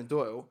Arthur Conan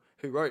Doyle,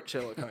 who wrote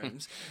Sherlock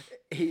Holmes,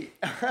 he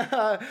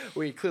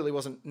clearly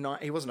wasn't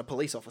he wasn't a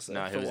police officer.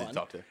 No, he was a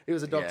doctor. He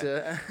was a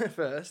doctor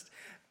first.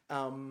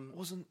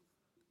 Wasn't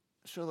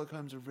Sherlock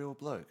Holmes a real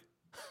bloke?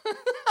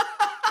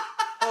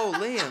 Oh,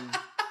 Liam.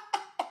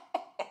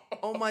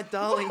 Oh, my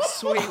darling,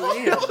 sweet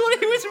Liam. thought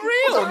he was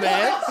real,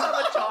 man. I'm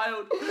a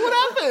child.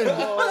 What happened?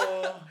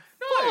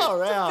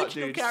 Far out,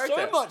 fictional dude. character.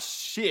 So much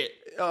shit.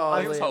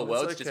 Oh, This Liam, whole it's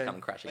world's okay. just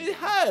come crashing It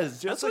down.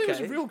 has. I thought he was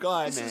a okay. real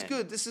guy, This man. is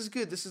good. This is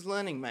good. This is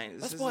learning, mate.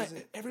 That's why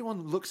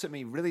everyone looks at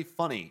me really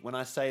funny when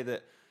I say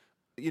that,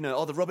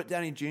 the Robert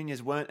Downey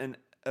Jr.'s weren't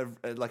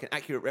like an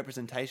accurate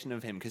representation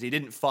of him because he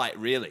didn't fight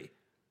really.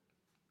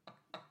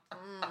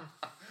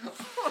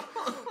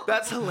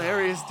 That's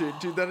hilarious, dude.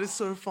 Dude, that is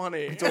so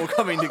funny. It's all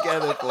coming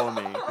together for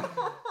me.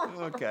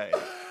 Okay.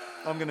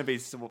 I'm going to be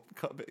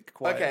a bit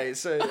quiet. Okay,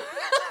 so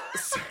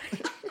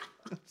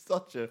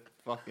Such a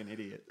fucking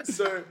idiot.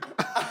 so,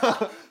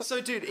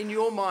 dude, in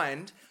your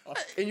mind,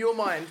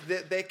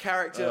 their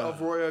character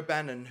of Roy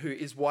O'Bannon, who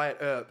is Wyatt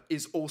Earp,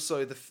 is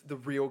also the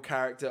real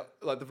character,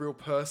 like the real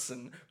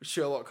person,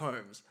 Sherlock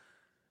Holmes.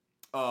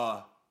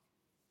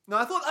 No,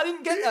 I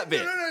didn't get that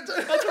bit. No.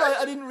 That's right.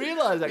 I didn't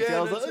realise, actually. Yeah,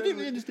 I was no, like, I didn't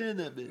totally. understand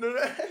that bit. No,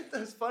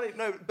 that's funny.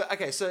 No, but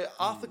okay, so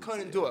Arthur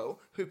Conan Doyle,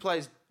 who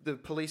plays the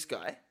police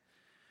guy,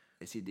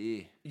 Yes, he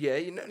did. yeah,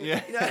 you know,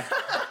 Yeah.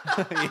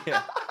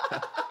 Yeah.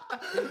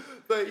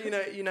 but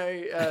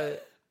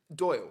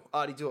Doyle,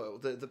 Artie Doyle,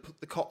 the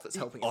cop that's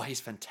helping him. Oh, he's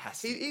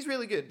fantastic. He's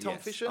really good. Tom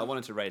Yes. Fisher. I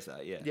wanted to raise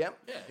that, yeah. Yeah.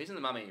 Yeah, he's in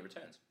The Mummy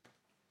Returns.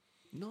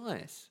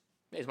 Nice.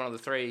 Yeah, he's one of the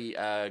three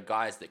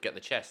guys that get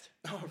the chest.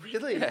 Oh,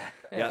 really? Yeah,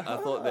 I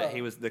thought that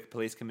he was the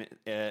police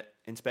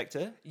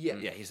inspector. Yeah.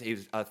 Yeah, he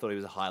was. I thought he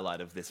was a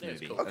highlight of this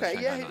movie. cool. of Okay,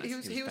 Shanghai yeah,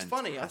 Knights. he was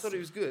funny. I thought he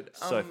was good.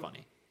 So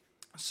funny.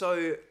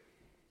 So,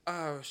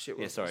 oh shit.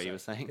 what Yeah, was sorry, I you were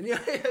saying? saying? Yeah,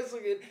 it's all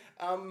good.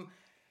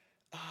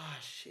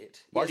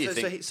 Shit. Why Yeah, do you so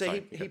think- he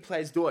sorry. he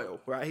plays Doyle,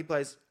 right? He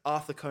plays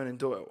Arthur Conan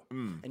Doyle,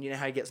 and you know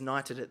how he gets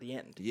knighted at the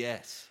end.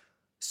 Yes.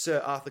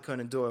 Sir Arthur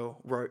Conan Doyle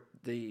wrote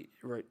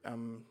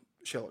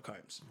Sherlock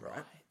Holmes,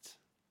 right?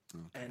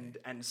 And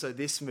so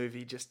this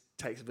movie just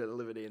takes a bit of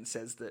liberty and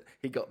says that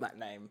he got that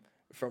name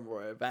from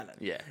Roy O'Bannon.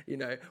 Yeah.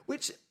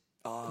 Which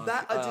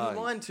that I didn't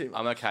mind too much.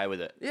 I'm okay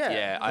with it. Yeah,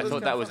 Yeah, that I was thought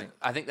kinda that was... funny.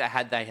 I think that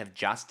had they have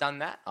just done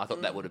that, I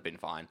thought that would have been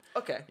fine.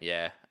 Okay.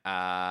 Yeah.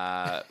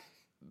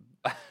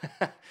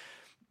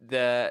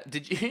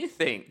 Did you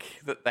think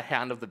that the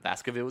Hound of the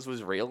Baskervilles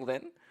was real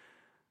then?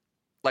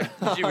 Like,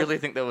 did you really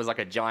think there was like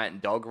a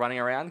giant dog running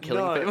around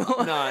killing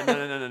people? No.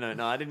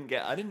 I didn't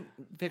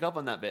pick up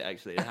on that bit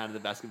actually. The Hand of the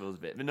Baskervilles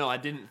bit, but no, I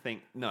didn't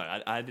think. No,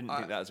 I didn't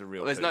think that was a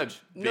real. There's no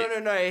footage.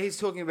 bit. No. He's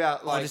talking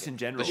about like just in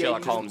general. The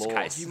Sherlock Yeah, Holmes laws.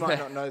 case. You might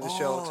not know the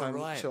Sherlock Holmes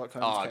right. Sherlock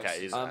Holmes Oh,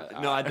 case.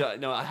 okay. No, I don't.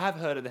 No, I have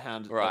heard of the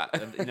Hound. Right.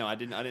 No, I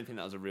didn't think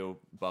that was a real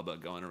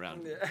bubba going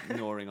around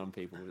gnawing on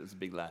people. It was a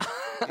big lad.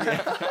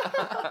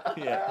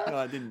 Yeah. No,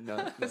 I didn't know.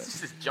 No. It's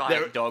just this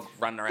giant dog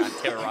running around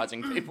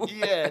terrorizing people.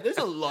 Yeah, there's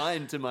a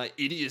line to my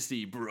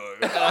idiocy, bro.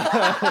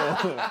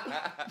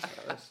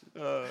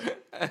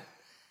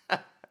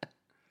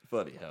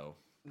 Bloody hell.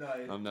 No,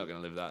 I'm not going to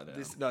live that down.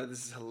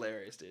 this is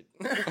hilarious, dude.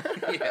 Does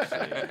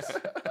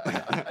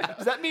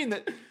that mean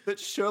that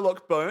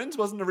Sherlock Bones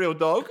wasn't a real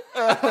dog?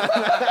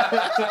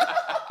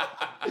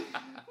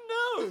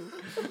 No.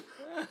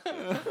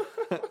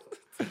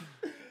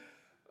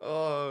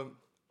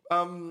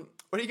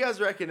 What do you guys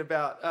reckon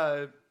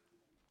about?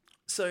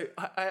 So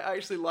I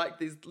actually like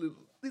these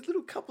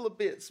little couple of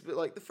bits, but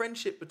like the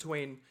friendship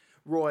between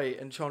Roy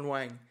and Chon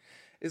Wang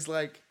is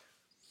like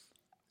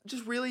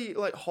just really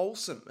like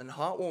wholesome and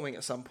heartwarming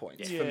at some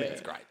points for me.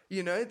 It's great.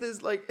 You know,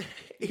 there's like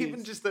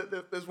even just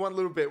there's one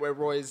little bit where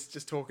Roy's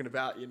just talking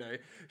about, you know,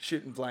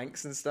 shooting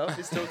blanks and stuff.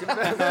 He's talking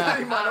about that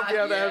he might not be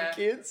able to have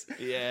kids.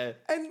 Yeah.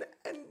 And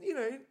you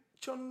know,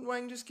 John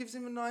Wang just gives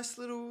him a nice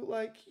little,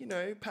 like, you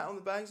know, pat on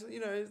the back.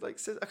 You know, like,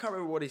 says, I can't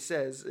remember what he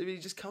says. He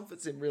just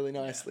comforts him really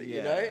nicely,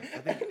 you know? I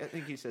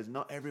think he says,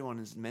 not everyone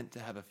is meant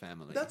to have a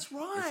family. That's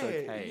right. It's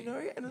okay. You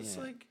know, and it's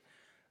like,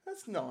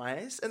 that's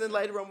nice. And then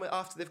later on,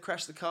 after they've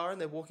crashed the car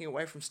and they're walking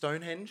away from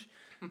Stonehenge.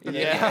 You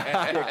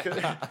know,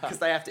 because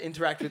they have to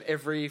interact with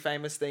every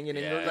famous thing in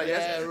England, I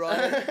guess.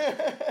 Right.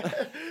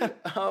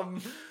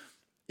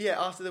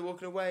 After they're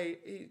walking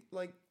away,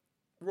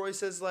 Roy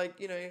says, like,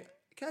 you know,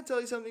 can I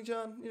tell you something,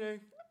 John? You know,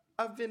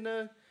 I've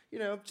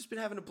just been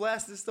having a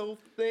blast this whole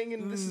thing,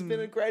 and this has been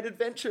a great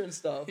adventure and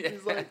stuff. Yeah.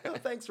 He's like, oh,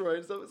 thanks, Roy.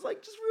 And so it's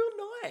like just real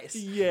nice.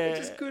 Yeah. They're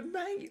just good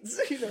mates.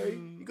 You know,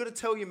 you got to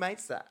tell your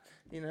mates that.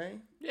 You know.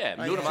 Yeah.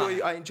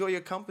 I enjoy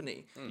your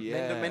company.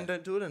 Yeah. Men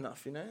don't do it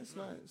enough. You know, it's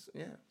nice.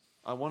 Yeah.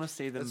 I want to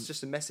see them. It's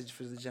just a message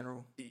for the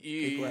general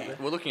people out there.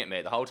 Were looking at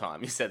me the whole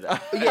time. You said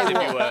that. As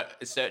if you were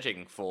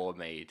searching for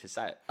me to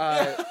say it.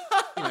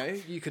 You know,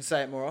 you could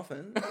say it more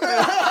often.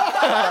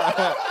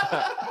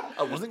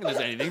 I wasn't going to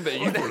say anything, but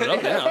you brought it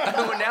up now.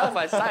 Well, now if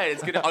I say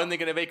it, it's only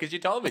going to be because you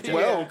told me to.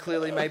 Well,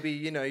 clearly, maybe,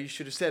 you know, you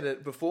should have said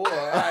it before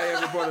I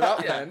ever brought it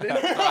up then. All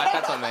right,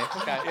 that's on me.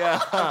 Okay. Yeah.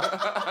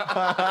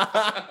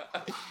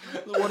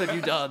 What have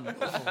you done?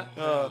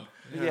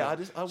 Yeah,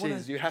 I want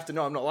Jeez, you have to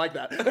know I'm not like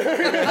that.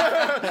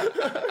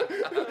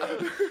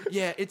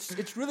 Yeah,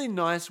 it's really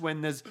nice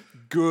when there's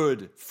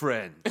good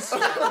friends. Just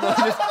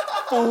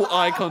full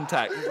eye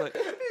contact. It's like,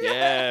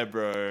 yeah,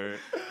 bro,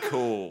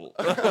 cool.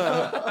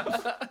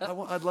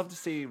 I'd love to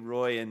see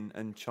Roy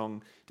and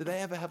Chong. Do they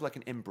ever have like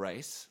an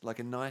embrace, like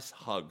a nice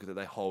hug that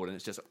they hold, and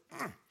it's just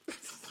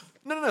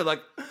no,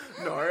 like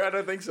no, I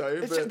don't think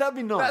so. that'd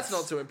be nice. That's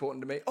not too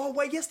important to me. Oh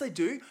wait, yes they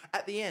do.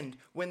 At the end,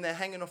 when they're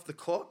hanging off the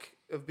clock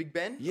of Big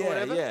Ben, or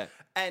whatever, yeah,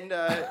 and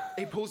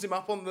he pulls him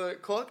up on the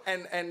clock,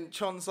 and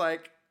Chon's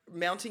like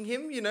mounting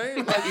him, you know,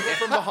 like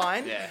from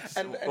behind.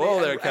 And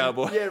there,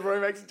 cowboy. Yeah, Roy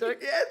makes a joke.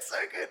 Yeah, it's so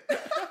good.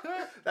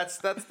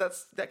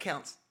 that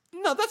counts.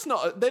 No, that's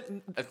not.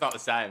 It's not the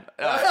same.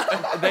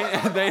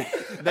 They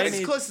That's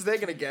as close as they're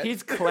gonna get.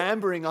 He's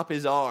clambering up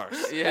his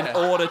arse in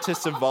Yeah. order to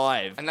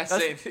survive. And that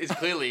scene is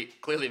clearly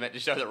meant to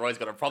show that Roy's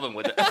got a problem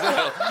with it as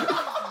well.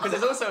 Because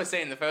there's also a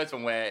scene in the first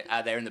one where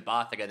they're in the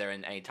bath together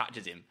and he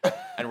touches him,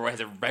 and Roy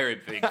has a very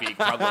big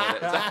problem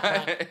with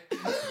it.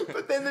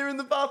 But then they're in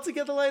the bath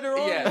together later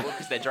on. Yeah, well,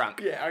 because they're drunk.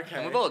 Yeah, okay.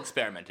 And we've all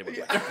experimented with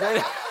it.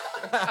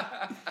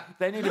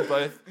 They need to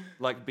both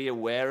like be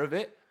aware of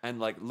it and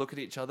like look at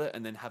each other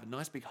and then have a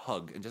nice big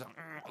hug and just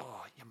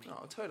oh yummy.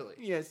 Oh, totally.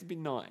 Yes, it'd be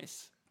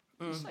nice.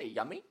 Say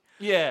yummy.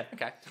 Yeah.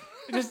 Okay.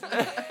 They just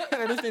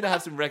need to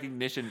have some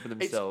recognition for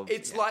themselves.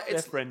 It's like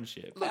their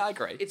friendship. Yeah, I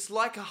agree. It's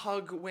like a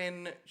hug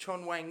when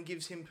Chon Wang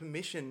gives him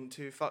permission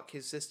to fuck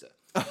his sister.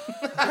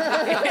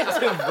 It's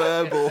a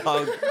verbal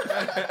hug.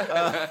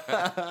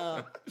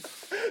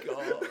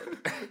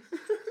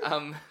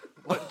 God.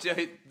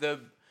 The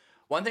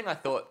one thing I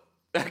thought.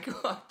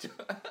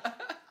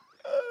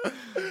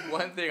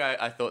 One thing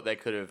I thought they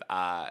could have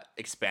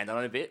expanded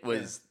on a bit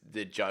was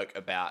the joke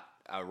about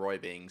Roy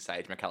being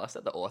Sage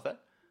McAllister, the author.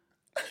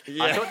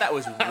 Yeah. I thought that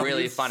was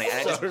really funny,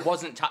 and it just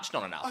wasn't touched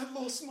on enough. I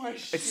lost my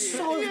shit. It's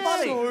so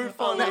funny. So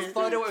funny. That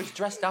photo where it was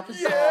dressed up as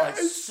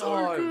it's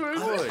so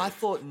good. I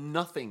thought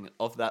nothing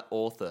of that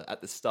author at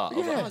the start. I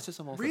was like, it's just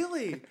some author.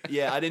 Really?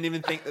 Yeah, I didn't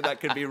even think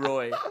that could be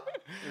Roy.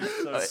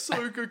 It's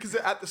so good because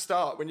at the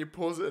start when you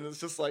pause it and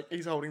it's just like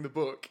he's holding the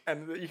book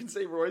and you can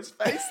see Roy's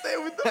face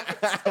there with the.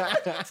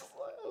 I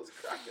was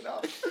cracking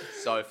up.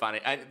 So funny,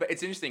 but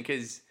it's interesting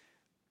because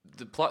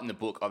the plot in the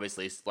book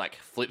obviously like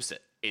flips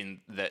it in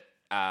that.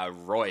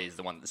 Roy is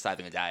the one that's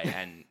saving the day,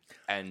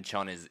 and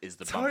Chon is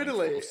the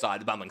bumbling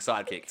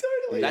sidekick.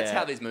 Totally. That's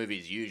how these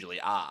movies usually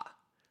are.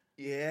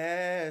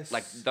 Yes.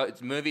 Like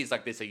movies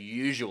like this are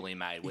usually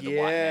made where the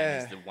white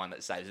man is the one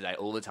that saves the day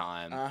all the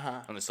time,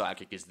 and the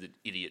sidekick is the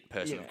idiot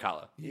person of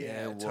color.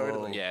 Yeah,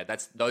 totally. Yeah,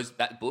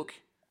 that book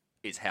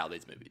is how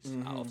these movies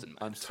are often made.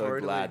 I'm so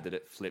glad that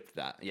it flipped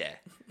that. Yeah.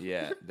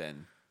 Yeah,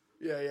 then.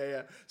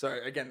 Yeah. Sorry.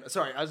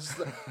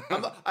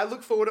 I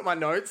look forward at my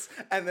notes,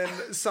 and then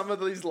some of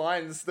these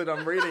lines that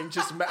I'm reading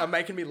just are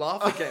making me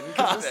laugh again.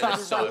 They're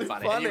so really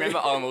funny. And you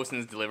remember Owen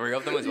Wilson's delivery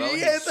of them as well?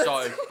 Yeah, it's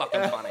so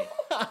fucking funny.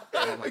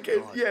 Oh my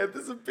God. Yeah,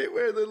 there's a bit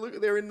where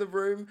they're in the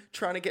room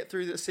trying to get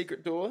through the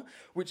secret door,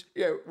 which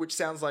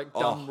sounds like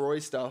dumb Roy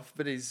stuff,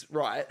 but he's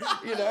right,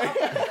 you know.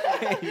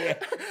 Yeah.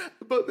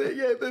 But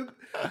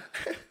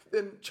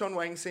then Chon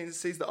Wang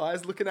sees the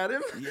eyes looking at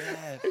him.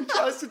 Yeah. He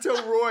tries to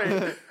tell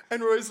Roy,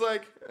 and Roy's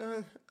like,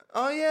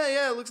 oh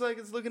yeah, it looks like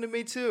it's looking at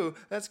me too.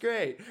 That's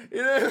great.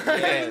 You know,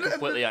 Yeah,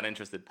 completely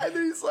uninterested. And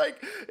then he's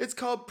like, it's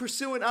called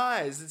pursuing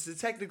eyes. It's a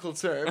technical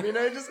term, you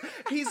know.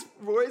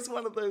 Roy's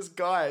one of those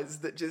guys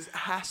that just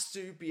has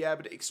to be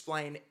able to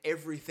explain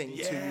everything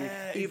to you,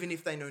 even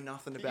if they know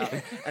nothing about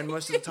it. And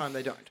most of the time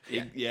they don't.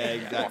 Yeah,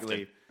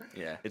 exactly.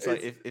 Yeah. It's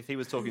like if he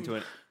was talking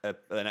to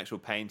an actual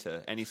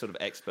painter, any sort of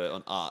expert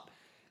on art,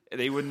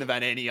 they wouldn't have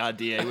had any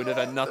idea. He would have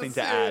had nothing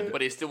to add.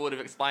 But he still would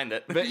have explained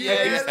it. But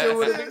yeah, he still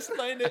would have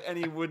explained it, and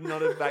he would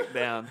not have backed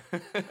down.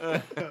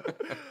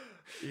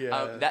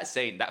 That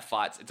scene, that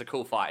fight, it's a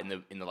cool fight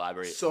in the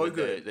library. So with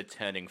good. The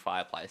turning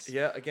fireplace.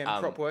 Yeah, again,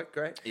 prop work,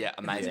 great. Yeah,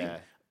 amazing.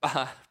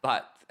 Yeah.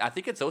 But I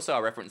think it's also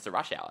a reference to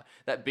Rush Hour.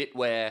 That bit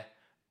where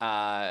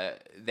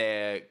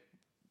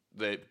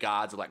the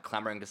guards are like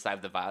clamoring to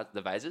save the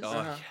vases.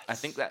 I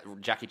think that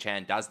Jackie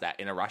Chan does that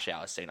in a Rush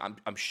Hour scene.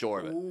 I'm sure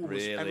of it.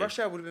 Really? And Rush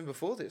Hour would have been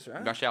before this,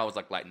 right? Rush Hour was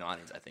like late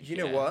 90s, I think. You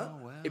know what?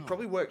 It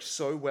probably worked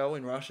so well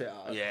in Rush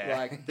Hour. Yeah.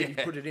 Like, that you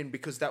put it in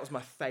because that was my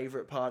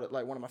favourite part,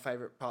 one of my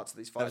favourite parts of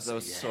these fights. That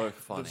was so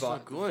funny.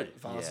 good.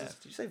 Vases. Yeah.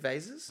 Did you say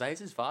vases?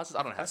 Vases, vases?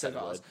 I don't know how to say the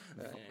word.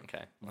 vase.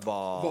 Okay.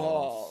 Balls.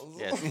 Balls.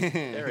 Yes.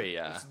 Very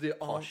It's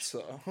the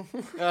answer.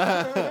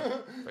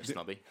 very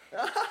snobby.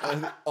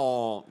 I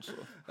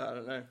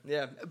don't know.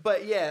 Yeah.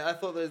 But yeah, I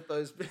thought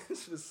those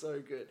bits were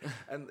so good.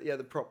 And yeah,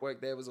 the prop work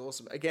there was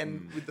awesome.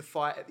 Again, with the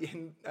fight at the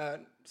end,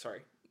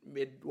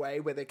 midway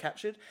where they're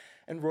captured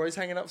and Roy's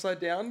hanging upside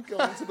down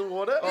going into the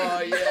water.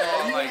 Oh yeah.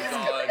 Oh my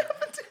god.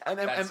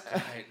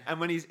 And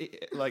when he's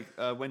like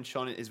when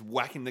Sean is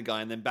whacking the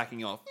guy and then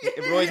backing off,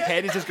 Roy's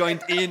head is just going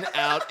in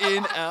out.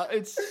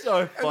 It's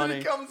so funny. And then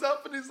he comes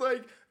up and he's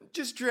like,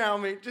 just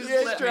drown me. Just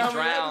let me drown me.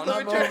 drown.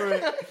 Let me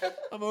drown.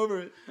 I'm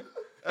over it.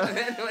 And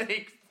then when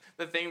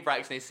the thing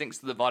breaks and he sinks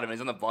to the bottom.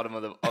 He's on the bottom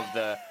of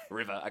the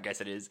river, I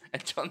guess it is.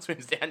 And John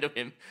swims down to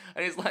him,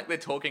 and he's like, they're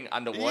talking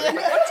underwater. Yeah.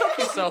 Like, what took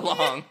you so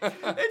long?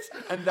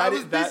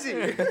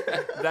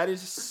 That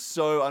is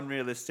so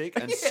unrealistic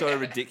and so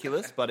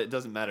ridiculous, but it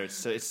doesn't matter. It's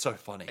so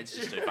funny. It's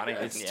just too funny.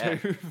 It's yeah.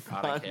 too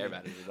I don't care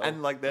about it at all.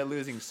 And like they're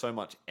losing so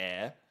much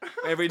air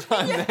every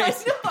time they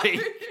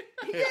speak.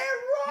 Yeah,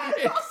 right.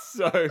 It's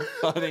so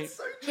funny.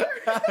 So true.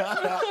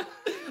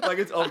 Like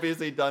it's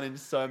obviously done in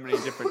so many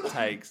different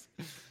takes.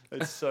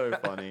 It's so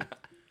funny.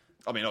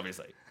 I mean,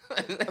 obviously.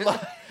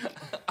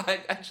 I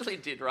actually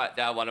did write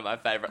down one of my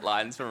favourite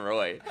lines from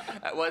Roy.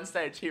 At one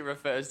stage, he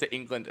refers to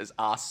England as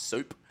arse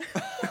soup.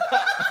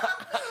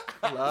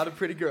 A lot of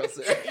pretty girls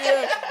there.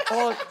 Yeah.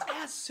 Oh, it's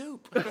ass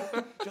soup.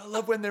 I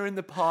love when they're in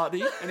the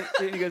party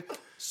and he goes,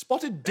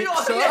 spotted dick,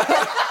 sir.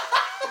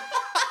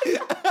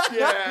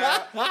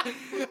 Yeah.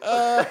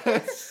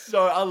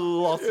 So I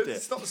lost it.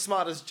 It's not the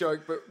smartest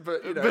joke, but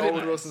you know, But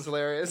Owen Wilson's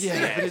hilarious.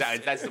 Yeah,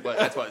 that's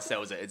what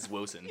sells it. It's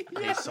Wilson.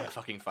 He's so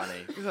fucking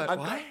funny. He's like,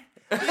 why?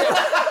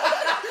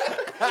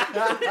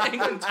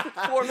 England,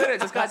 4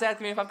 minutes. This guy's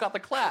asking me if I've got the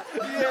clap.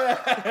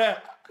 Yeah.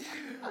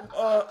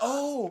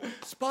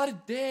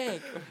 Spotted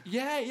dick.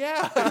 Yeah.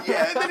 Yeah,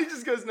 and then he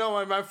just goes,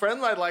 no, my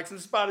friend likes some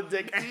spotted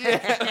dick.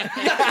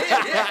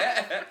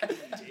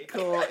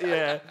 Cool.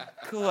 Yeah.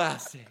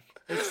 Classic.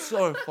 It's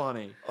so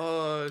funny.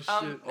 Oh, shit.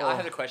 I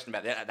had a question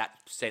about that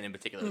scene in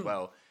particular as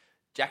well.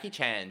 Jackie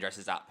Chan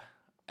dresses up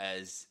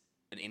as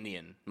an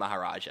Indian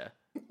Maharaja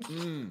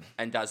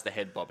and does the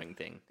head bobbing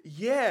thing.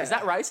 Yeah. Is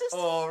that racist?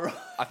 Oh, right.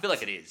 I feel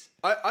like it is.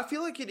 I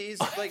feel like it is,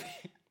 like...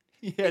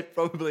 Yeah, it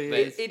probably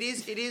is. It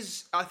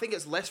is. I think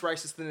it's less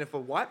racist than if a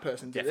white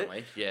person did Definitely,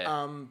 it.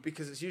 yeah.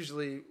 Because it's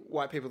usually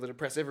white people that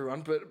oppress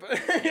everyone, but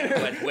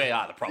We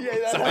are the problem.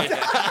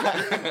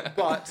 Yeah,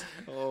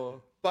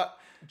 but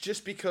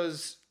just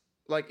because,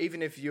 like,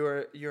 even if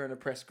you're an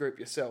oppressed group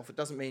yourself, it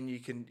doesn't mean you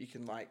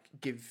can like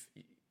give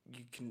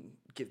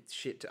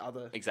shit to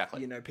other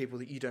Exactly. people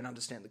that you don't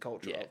understand the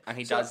culture Yeah, of. and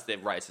he does the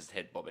racist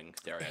head bobbing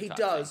stereotype. He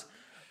does.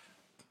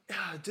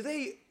 Do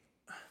they?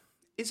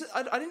 Is it?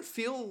 I didn't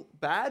feel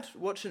bad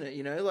watching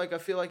it. Like I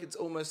feel like it's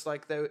almost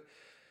like they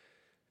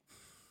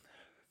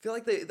feel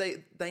like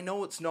they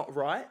know it's not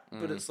right,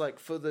 but it's like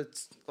for the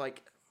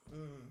like.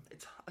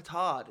 It's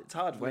hard. It's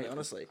hard for me,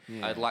 honestly.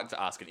 Yeah. I'd like to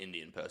ask an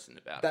Indian person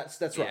about it.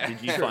 That's right.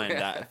 Did you find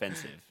that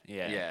offensive?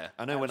 Yeah. Yeah.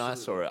 I know when I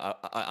saw it,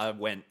 I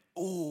went,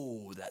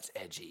 "Ooh, that's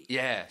edgy."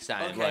 Yeah,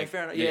 same. Okay,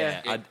 fair enough.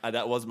 Yeah.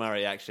 That was my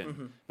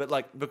reaction. But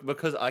like,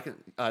 because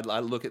I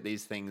look at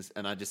these things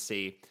and I just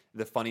see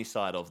the funny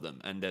side of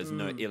them, and there's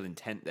no ill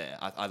intent there.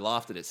 I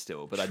laughed at it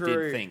still, but I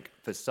True. did think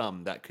for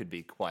some that could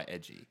be quite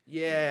edgy.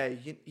 Yeah.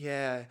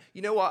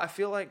 You know what? I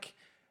feel like.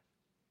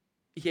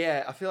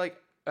 Yeah, I feel like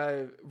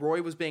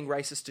Roy was being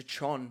racist to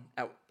Chon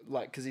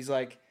because he's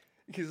like,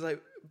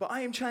 but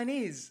I am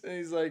Chinese, and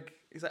he's like,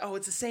 oh,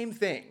 it's the same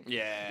thing.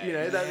 Yeah.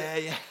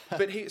 Yeah.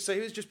 But he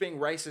was just being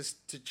racist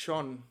to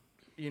Chon,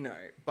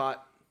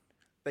 but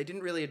they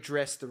didn't really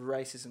address the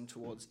racism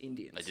towards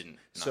Indians. They didn't.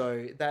 No.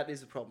 So that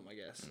is a problem, I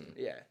guess.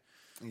 Yeah.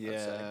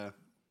 Yeah.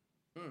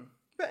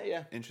 But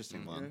yeah,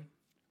 Interesting one.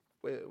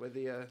 we're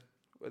the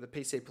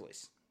PC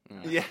police.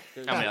 Yeah.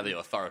 I mean, the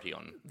authority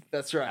on.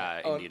 That's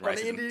right. Indian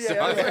racism. Indian,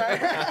 yeah,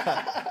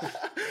 that's right.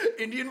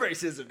 Indian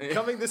racism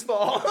coming this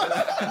fall.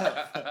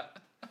 I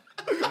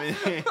mean,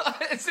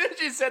 As soon as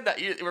you said that,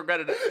 you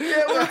regretted it.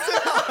 Yeah, well,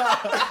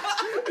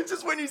 it's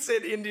just when you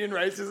said Indian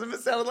racism, it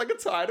sounded like a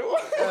title.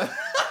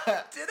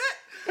 Did it?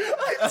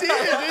 I did.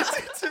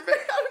 It's to me.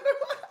 I don't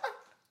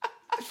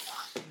know.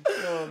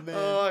 oh man.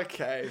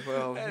 Okay,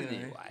 well,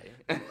 Anyway,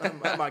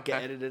 I might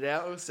get edited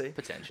out. We'll see.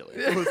 potentially.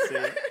 We'll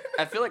see.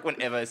 I feel like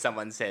whenever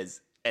someone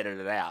says edit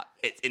it out,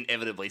 it's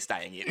inevitably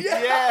staying in.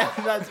 Yeah,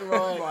 that's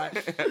right. Right.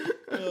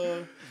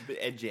 A bit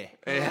edgy.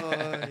 Oh,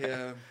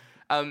 yeah.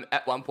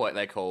 At one point,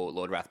 they call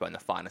Lord Rathbone the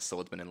finest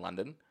swordsman in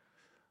London.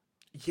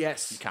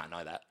 Yes. You can't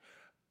know that.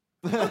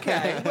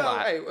 Okay. Well,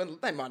 Right. hey, well,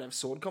 they might have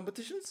sword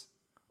competitions.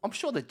 I'm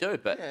sure they do,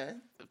 but Yeah.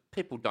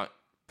 people don't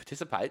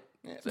participate.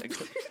 Yeah. So-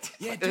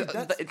 Yeah, dude,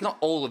 it's not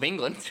all of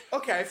England.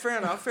 Okay, fair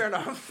enough. Fair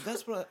enough.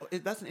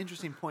 that's an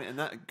interesting point, and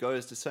that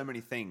goes to so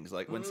many things.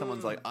 Like when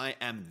someone's like, "I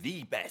am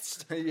the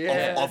best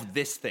Yeah. of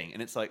this thing,"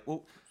 and it's like,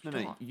 "Well,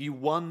 no, you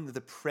won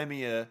the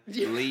Premier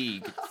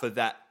League for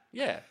that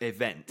Yeah.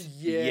 event."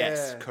 Yeah.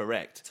 Yes,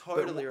 correct.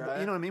 Totally But right.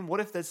 You know what I mean? What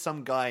if there's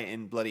some guy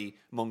in bloody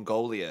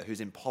Mongolia who's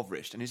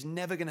impoverished and who's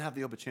never going to have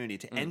the opportunity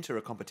to enter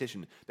a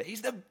competition, but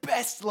he's the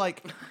best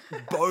like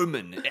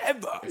bowman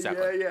ever,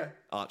 Exactly. Yeah.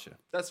 archer.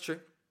 That's true.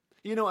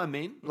 You know what I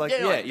mean? Like,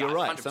 Yeah, no, you're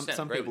right. 100%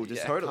 Some agree people with you.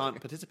 just Yeah. can't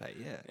participate.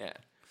 Yeah. Yeah.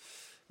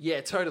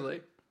 Yeah,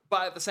 totally.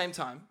 But at the same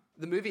time,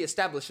 the movie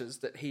establishes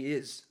that he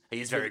is.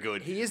 He's very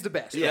good. He is the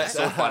best. Yeah. That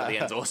sword fight at the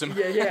end's awesome.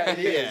 Yeah,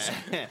 he is.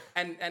 Yeah.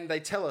 And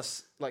they tell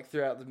us, like,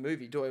 throughout the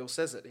movie, Doyle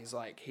says it. He's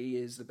like, he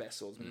is the best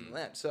swordsman in the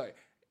land. So,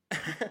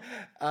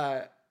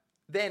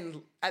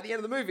 then, at the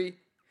end of the movie,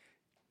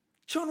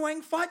 John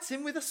Wayne fights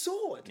him with a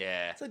sword.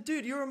 Yeah. So,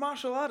 dude, you're a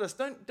martial artist.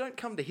 Don't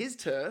come to his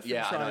turf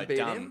Yeah, and try I know. and beat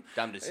him.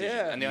 Dumb decision.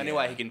 Yeah. And the only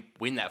way he can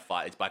win that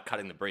fight is by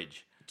cutting the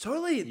bridge.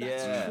 Totally,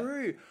 that's Yeah.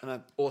 true.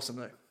 And Awesome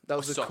though. That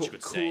was a Such cool, a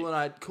good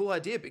scene. cool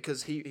idea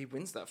because he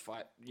wins that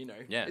fight. You know,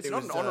 Yeah. it's It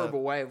not was, an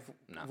honourable way of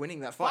winning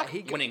that fight.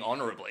 He Winning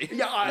honorably.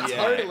 yeah, Yeah.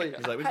 totally.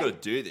 He's like, we've got to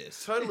do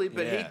this. Totally,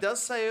 but he Yeah.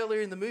 does say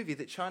earlier in the movie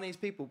that Chinese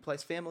people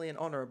place family and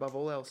honor above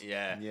all else.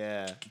 Yeah.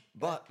 Yeah.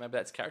 But Maybe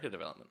that's character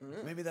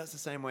development. maybe that's the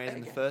same way as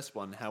in the first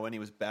one, how when he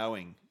was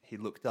bowing, he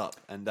looked up,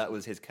 and that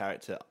was his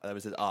character. That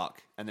was his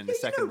arc. And then the You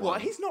second know what?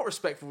 one, He's not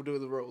respectful to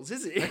the rules,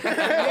 is he? But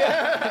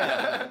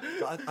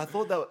I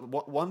thought that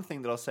one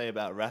thing that I'll say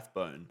about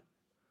Rathbone,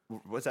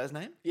 was that his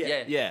name?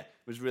 Yeah. Yeah,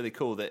 was really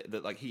cool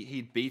that like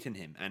he'd beaten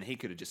him and he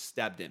could have just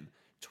stabbed him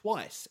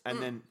twice,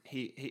 and then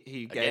he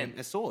gave Again. him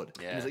a sword.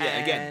 Yeah. He was like,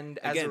 yeah, again, and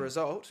as again. a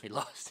result, He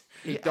lost.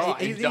 he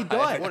died. He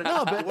died. What an,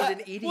 No, but what an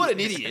idiot! What an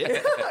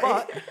idiot!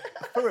 But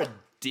for a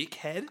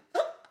dickhead,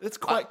 it's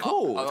quite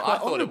cool. It's I quite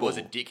thought it was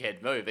a honourable.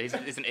 dickhead move.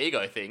 It's an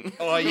ego thing.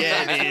 Oh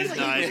yeah, it is.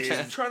 No, it He's is.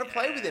 just trying to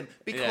play with him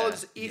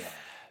because Yeah. if,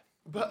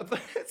 but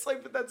it's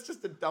like, but that's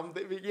just a dumb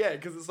thing. Yeah,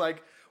 because it's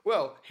like,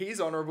 well,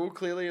 he's honourable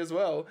clearly as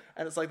well,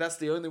 and it's like that's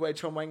the only way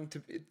Chong Wang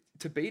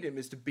to beat him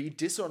is to be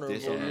dishonourable,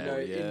 you know, Dishonourable,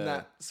 in yeah.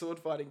 that sword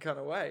fighting kind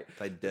of way.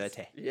 Play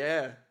dirty.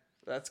 Yeah,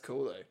 that's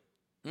cool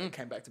though.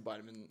 Came back to bite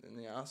him in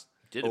the ass.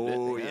 Did a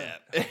Oh bit.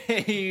 yeah,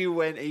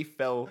 he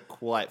fell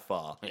quite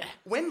far. Yeah.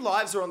 When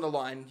lives are on the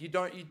line, you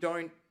don't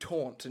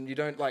taunt and you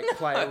don't like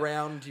play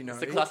around. You know,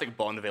 It's the classic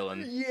Bond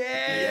villain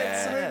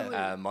Yeah,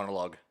 totally.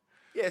 monologue.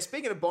 Yeah,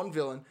 speaking of Bond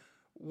villain,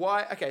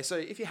 why? Okay, so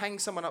if you hang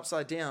someone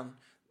upside down,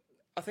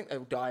 I think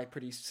they'll die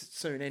pretty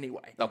soon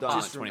anyway. They'll Die in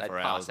pass 24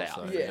 they'd hours pass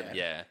or out. so. Yeah.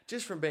 Yeah.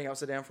 Just from being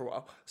upside down for a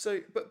while. So,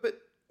 but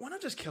why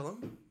not just kill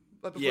him?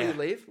 Like before Yeah. you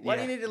leave? Why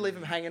do you Yeah. need to leave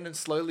him hanging and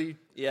slowly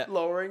Yeah.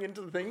 lowering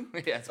into the thing?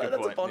 Yeah, that's a Like, good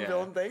that's point. a Bond Yeah.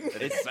 villain thing.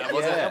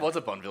 That was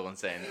a Bond villain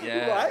scene.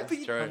 Yeah, Right, that's but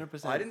you- true.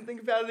 100%. I didn't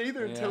think about it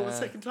either until the Yeah.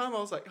 second time. I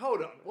was like,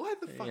 hold on, what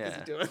the fuck is Yeah.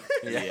 he doing?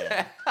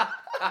 Yeah.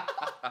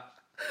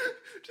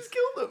 Just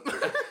kill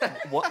them.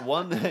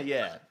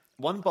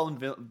 One Bond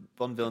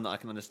villain that I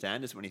can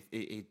understand is when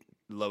he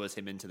lowers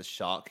him into the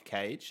shark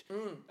cage.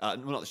 Well,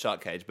 not the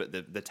shark cage, but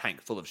the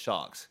tank full of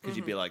sharks. Because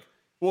you'd be like,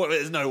 well,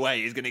 there's no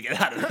way he's going to get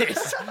out of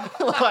this.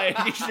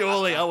 Like,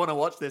 surely I want to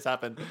watch this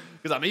happen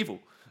because I'm evil.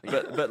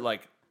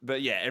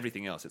 But yeah,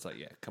 everything else, it's like,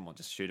 yeah, come on,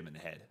 just shoot him in the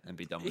head and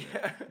be done with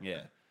it.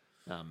 Yeah.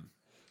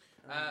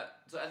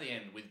 So at the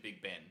end with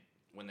Big Ben,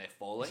 when they're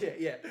falling,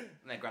 yeah. and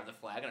they grab the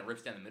flag and it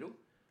rips down the middle.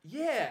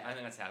 Yeah. I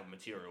think that's how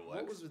material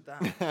works. What was with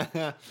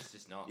that? It's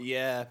just not.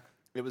 Yeah.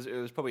 It was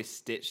probably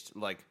stitched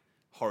like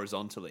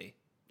horizontally,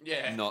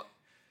 Yeah. not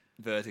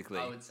vertically.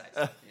 I would say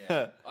so.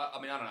 Yeah. I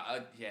mean, I don't know.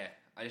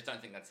 I just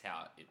don't think that's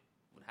how it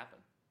would happen.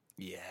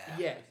 Yeah.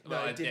 Yeah. No,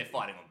 Well, it they're didn't.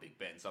 fighting on Big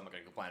Ben, so I'm not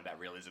going to complain about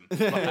realism.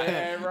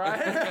 Yeah,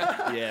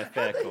 right? Yeah,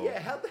 fair call. Yeah,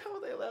 how the hell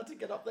are they allowed to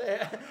get up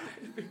there?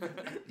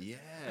 Yeah.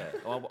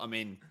 Well, I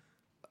mean,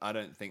 I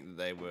don't think that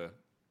they were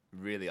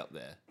really up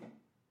there.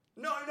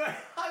 No,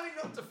 I mean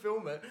not to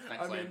film it.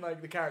 Thanks, I mean Liam.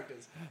 like the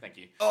characters. Thank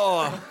you.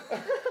 Oh.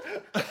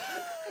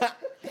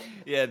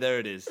 Yeah, there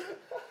it is.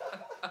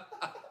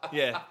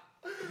 Yeah.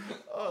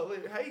 Oh, Lee,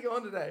 how you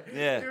going today?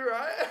 Yeah. You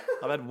right?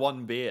 I've had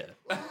one beer.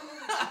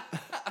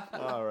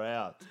 All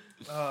right.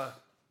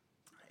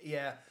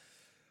 Yeah.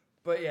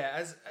 But yeah,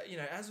 as you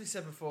know, as we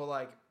said before,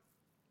 like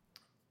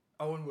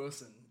Owen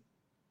Wilson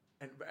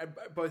and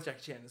both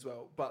Jackie Chan as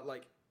well, but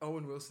like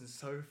Owen Wilson's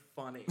so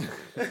funny.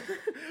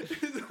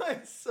 He's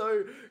like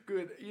so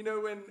good. You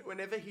know,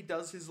 whenever he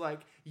does his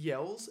like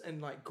yells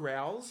and like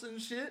growls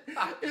and shit, it's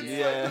like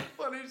the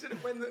funniest shit.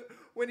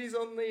 When he's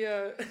on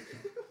the when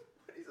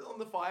he's on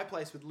the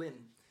fireplace with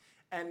Lynn,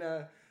 and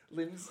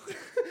Lynn is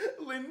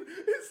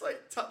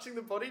like touching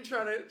the body,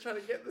 trying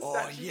to get the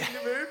statue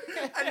to move,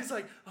 and he's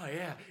like, "Oh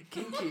yeah,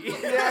 kinky."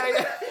 And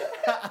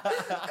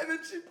then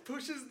she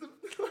pushes the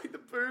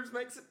boobs,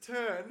 makes it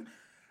turn,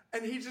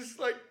 and he just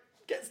like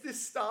gets this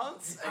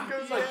stance and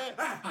goes like,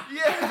 and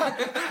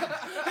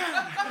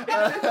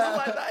it's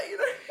like that, you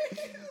know.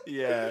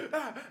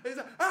 He's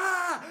like,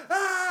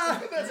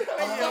 that's how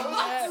he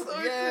yells.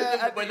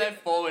 So when they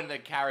fall in the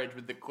carriage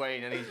with the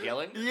Queen and he's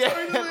yelling.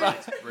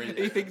 That's brilliant.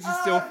 He thinks he's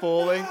still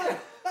falling.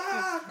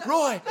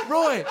 Roy!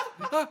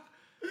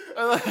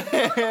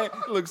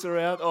 Looks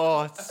around.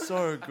 Oh, it's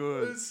so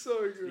good. It's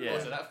so good. Yeah.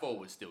 So that fall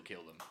would still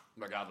kill them,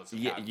 regardless of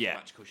how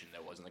much cushion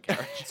there was in the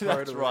carriage.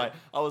 That's right.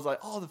 I was like,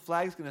 the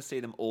flag's going to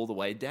see them all the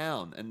way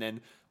down. And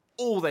then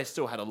they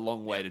still had a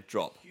long way to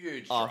drop.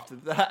 Huge after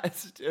that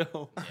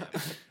still.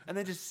 Yeah. And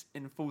then just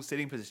in full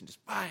sitting position,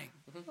 just bang.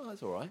 Oh,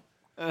 that's all right.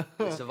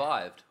 We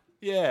survived.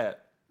 Yeah.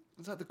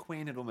 It's like the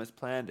Queen had almost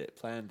planned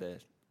their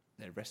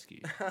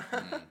rescue.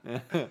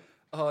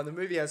 Oh, and the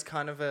movie has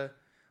kind of a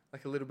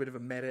little bit of a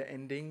meta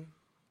ending.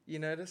 You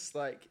notice,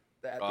 like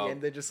at the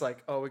end, they're just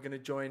like, "Oh, we're going to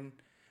join.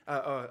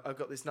 I've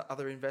got this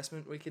other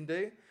investment we can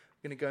do.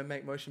 We're going to go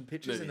make motion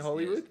pictures in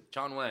Hollywood." Yes.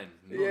 John Wayne.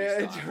 John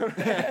Wayne.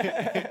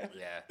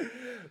 Yeah.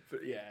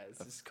 But yeah,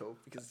 it's just cool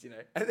because, you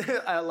know,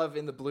 I love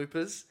in the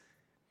bloopers,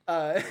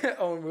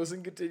 Owen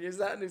Wilson continues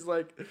that, and he's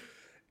like,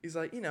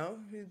 you know,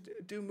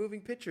 do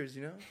moving pictures,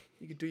 you know,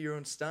 you could do your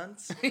own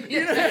stunts.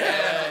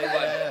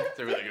 It's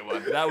a really good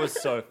one. That was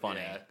so funny.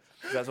 Yeah.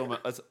 That's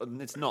almost.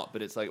 It's not,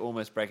 but it's like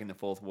almost breaking the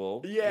fourth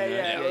wall.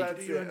 Yeah. Well,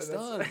 That's you it.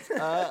 understand.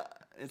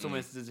 It's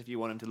almost as if you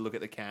want him to look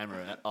at the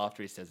camera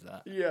after he says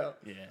that. Yeah.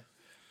 Yeah.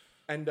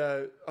 And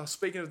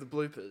speaking of the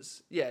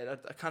bloopers, I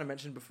kind of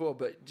mentioned before,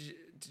 but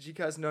did you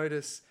guys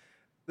notice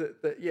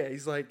that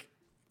he's like,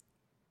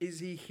 is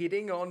he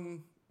hitting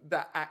on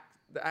the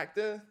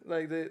actor?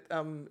 Like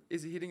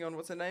is he hitting on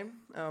what's her name?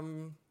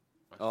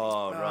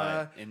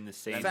 Right. In the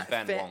scene,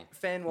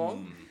 Fan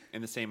Wong.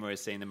 In the scene where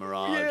he's seeing the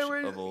mirage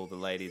of all the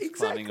ladies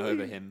climbing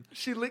over him.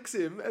 She licks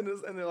him, and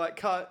they're like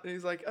cut, and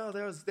he's like, "Oh,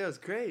 that was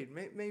great.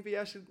 Maybe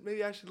I should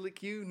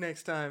lick you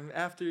next time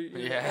after you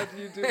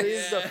do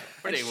this stuff."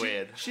 Pretty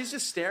weird. She's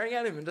just staring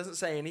at him and doesn't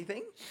say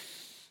anything.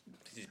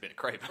 He's a bit of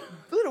creep.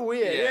 A little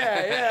weird.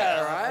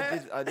 Yeah,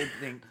 right. I did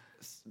think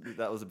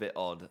that was a bit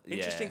odd.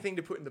 Interesting thing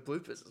to put in the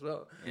bloopers as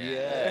well.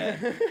 Yeah.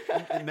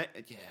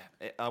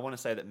 I want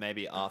to say that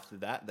maybe after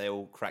that they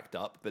all cracked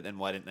up, but then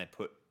why didn't they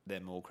put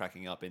them all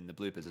cracking up in the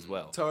bloopers as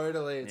well?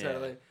 Totally.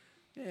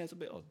 Yeah, it's a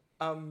bit odd.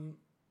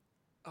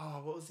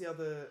 What was the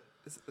other?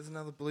 There's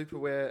another blooper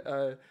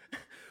where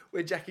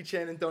Jackie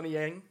Chan and Donnie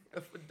Yen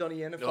are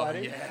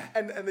fighting,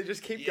 and they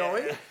just keep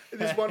going. And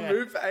there's one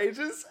move for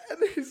ages, and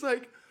he's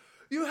like,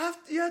 You have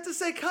to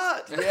say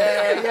cut.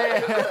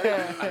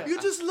 Yeah. You're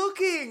just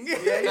looking.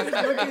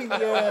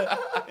 Yeah.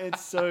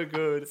 It's so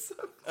good.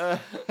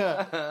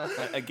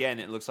 Again,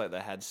 it looks like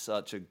they had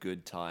such a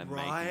good time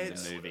making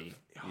the movie.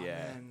 Oh,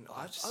 man.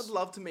 I'd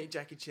love to meet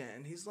Jackie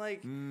Chan. He's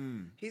like,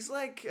 I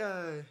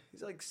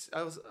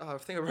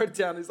think I wrote it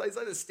down. He's like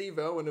the Steve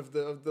Irwin of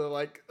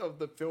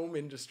the film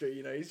industry.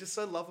 You know, he's just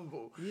so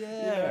lovable. Yeah,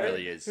 you know? He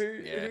really is.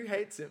 Who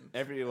hates him?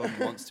 Everyone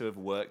wants to have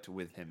worked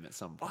with him at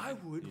some point. I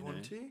would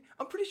want to.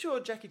 I'm pretty sure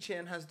Jackie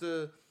Chan has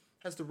the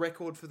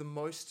record for the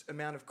most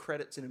amount of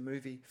credits in a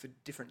movie for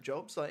different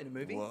jobs, like in a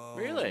movie. Whoa.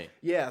 Really?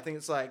 Yeah, I think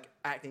it's like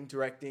acting,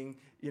 directing,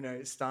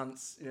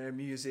 stunts,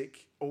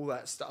 music, all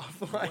that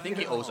stuff. I think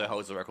he also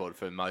holds the record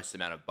for most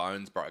amount of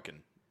bones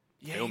broken.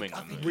 Filming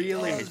the movie.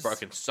 Really? He's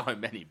broken so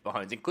many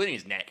bones, including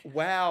his neck.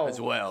 Wow.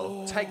 As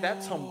well. Take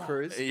that, Tom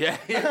Cruise. Yeah.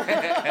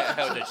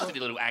 Just a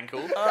little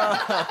ankle.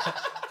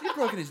 He's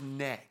broken his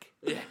neck.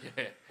 Yeah.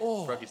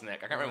 Broke his neck.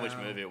 I can't remember which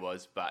movie it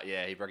was, but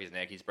yeah, he broke his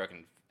neck. He's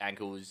broken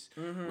ankles,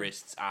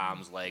 wrists,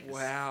 arms, legs.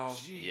 Wow.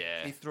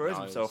 Yeah. He throws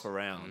himself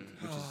around,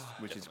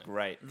 which is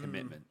great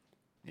commitment.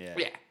 Yeah.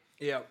 Yeah.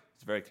 Yeah.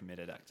 He's a very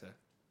committed actor.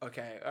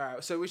 Okay, all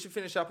right. So we should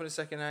finish up in a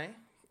second,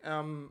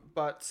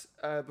 but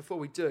before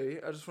we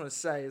do, I just want to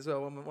say as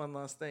well, one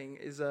last thing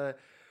is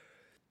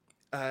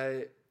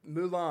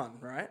Mulan,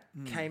 right,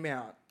 came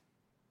out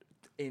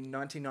in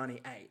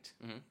 1998,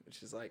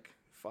 which is like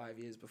 5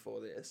 years before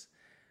this.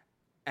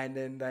 And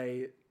then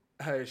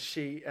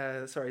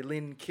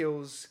Lin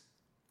kills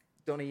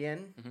Donnie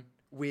Yen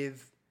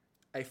with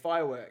a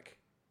firework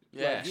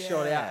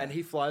shot out, and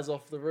he flies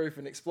off the roof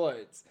and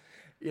explodes.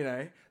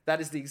 That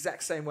is the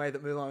exact same way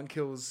that Mulan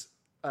kills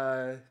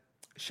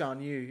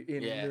Shan Yu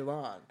in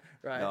Mulan,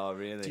 right? Oh,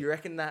 really? Do you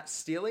reckon that's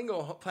stealing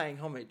or paying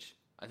homage?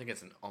 I think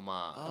it's an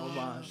homage.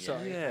 Homage.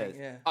 Sorry. Yeah.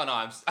 Yeah. Oh no,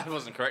 I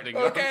wasn't correcting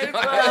you. Okay, it's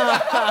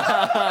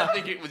I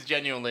think it was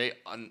genuinely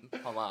on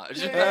homage.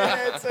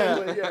 Yeah,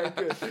 totally. Yeah,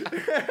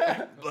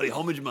 good. Bloody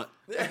homage, mate.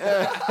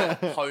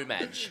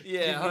 Homage.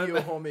 Yeah, Give me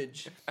your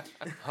homage.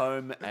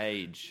 home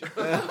age.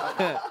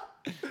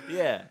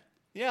 Yeah.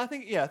 Yeah, I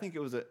think it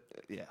was a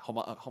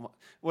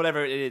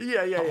whatever it is.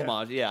 Yeah.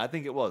 Homage. Yeah, I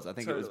think it was. I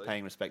think it was Totally.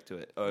 paying respect to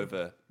it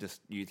over just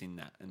using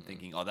that and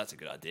thinking, oh, that's a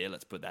good idea.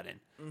 Let's put that in.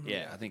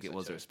 Yeah, I think it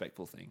was a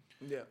respectful thing.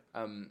 Yeah.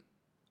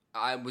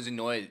 I was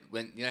annoyed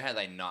when you know how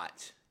they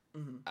knight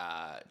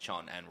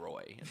Chon and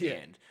Roy at the Yeah.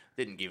 end.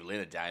 Didn't give Lynn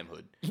a damn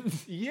hood.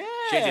 Yeah.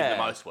 She did the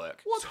most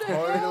work. What the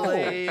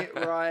Totally hell?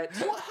 right.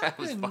 That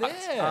was happened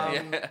fucked. there?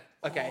 Yeah.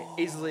 Okay,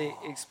 easily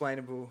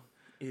explainable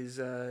is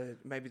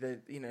maybe that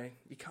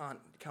you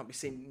can't be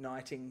seen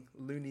knighting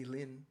Looney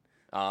Lynn.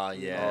 Oh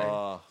yeah.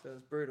 Oh. So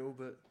it's brutal,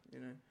 but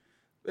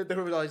But they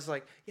were just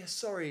like, yeah,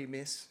 sorry,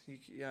 miss.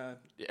 Yeah.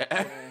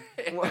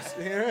 What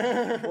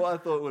I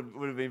thought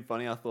would have been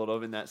funny, I thought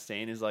of in that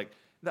scene is like,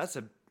 that's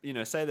a,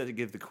 say that to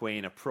give the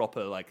queen a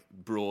proper like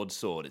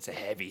broadsword. It's a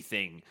heavy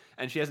thing,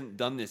 and she hasn't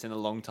done this in a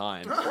long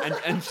time.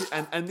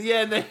 And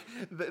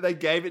they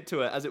gave it to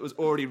her as it was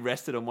already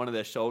rested on one of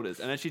their shoulders.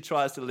 And as she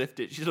tries to lift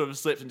it, she sort of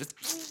slips and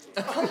just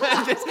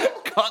and just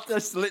cuts her,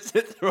 slits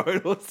her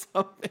throat or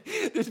something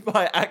just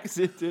by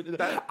accident.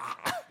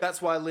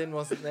 That's why Lynn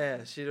wasn't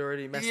there. She'd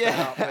already messed it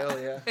Yeah. up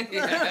earlier.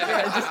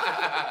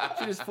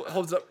 She just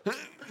holds up,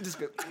 just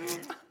go.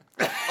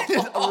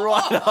 Just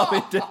right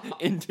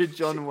up into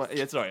John Wayne.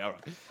 Yeah, sorry, all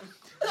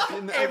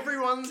right.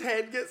 Everyone's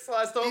head gets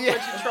sliced off Yeah. when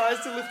she tries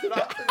to lift it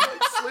up and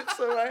like slips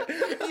away.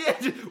 Yeah,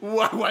 just,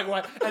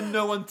 wait. And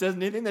no one says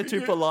anything. They're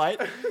too polite.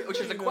 Which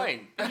is the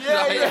queen.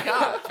 Yeah.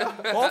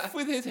 Off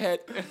with his head.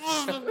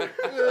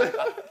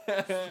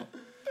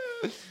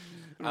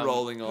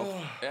 Rolling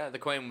off. Yeah, the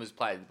queen was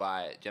played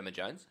by Gemma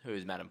Jones, who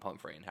is Madame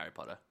Pomfrey in Harry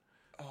Potter.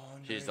 Oh,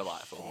 no. She's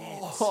delightful.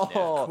 Oh,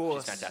 Yeah, of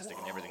course. she's fantastic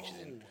in everything she's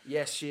in.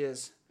 Yes, she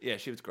is. Yeah,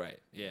 she was great.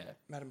 Yeah.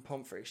 Madame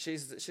Pomfrey.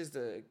 She's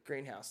the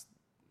greenhouse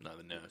No,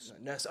 the nurse.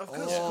 nurse. Of Oh,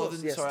 course, of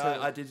course. Yes, sorry,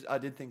 totally. I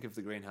did think of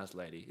the greenhouse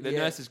lady. The Yeah.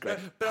 nurse is great.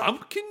 But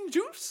Pumpkin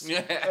juice?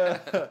 Yeah.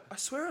 I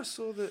swear I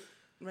saw that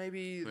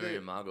maybe.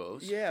 Miriam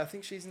Margolyes. Yeah, I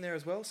think she's in there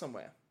as well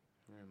somewhere.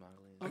 Miriam Margolyes.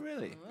 Oh,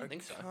 really? I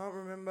think so. Can't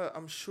remember.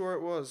 I'm sure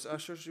it was. I'm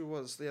sure she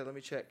was. Yeah, let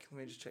me check. Let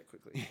me just check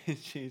quickly.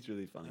 She's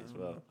really funny as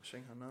well.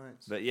 Shanghai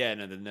Knights. But yeah,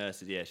 no, the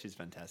nurse, she's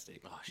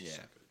fantastic. Oh, she's yeah,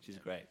 so good. she's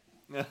great.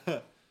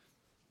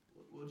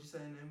 What did you say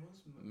her name was?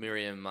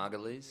 Miriam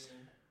Margolyes.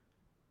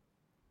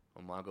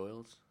 Or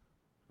Margoyles.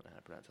 I don't know how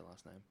to pronounce her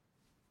last name.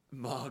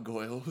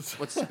 Margoyles.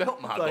 What's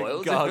spelt Like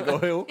Margoyles?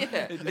 gargoyle. Yeah,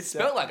 It just it's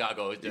spelled like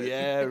gargoyles, dude.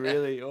 Yeah,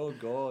 really. Oh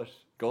gosh,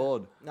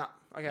 God. Nah.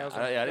 Okay, I was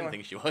I wrong. didn't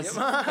think she was.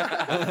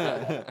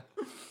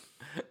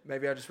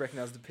 Maybe I just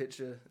recognised the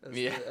picture as,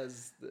 Yeah.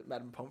 as the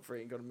Madame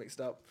Pomfrey and got them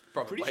mixed up.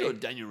 Probably. Pretty sure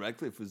Daniel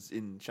Radcliffe was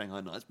in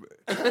Shanghai Knights, bro.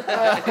 Now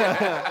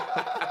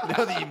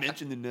that you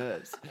mentioned the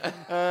nurse.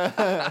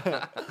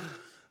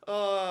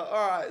 All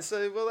right.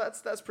 So, well,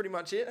 that's pretty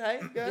much it. Hey,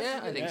 guys? Yeah,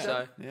 I think Yeah.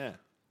 so. Yeah,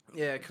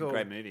 Yeah, cool.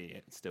 great movie.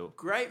 Yeah, still.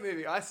 Great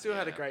movie. I still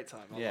had a Yeah. great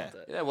time. I Yeah. loved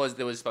it.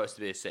 There was supposed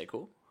to be a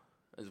sequel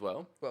as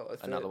well. Well, a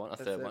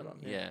Third one.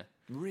 Yeah.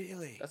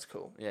 Really? That's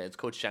cool. Yeah, it's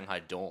called Shanghai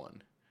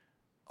Dawn.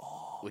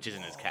 Which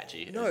isn't as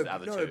catchy No, as the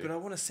other two. but I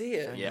want to see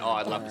it. Yeah,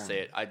 I'd love to see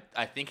it.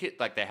 I think it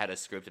they had a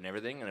script and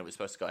everything, and it was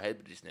supposed to go ahead,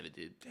 but it just never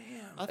did.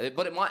 Damn.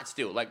 But it might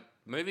still. Like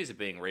movies are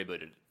being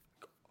rebooted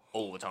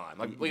all the time.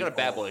 Like we got a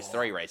Bad Boys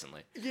 3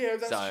 recently. Yeah,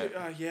 that's So-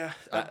 true. Yeah.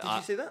 Did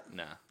you see that?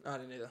 Nah. I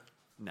didn't either.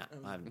 No,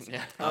 I haven't seen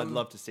yeah. it. I'd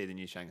love to see the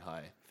new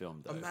Shanghai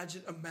film, though.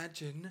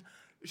 Imagine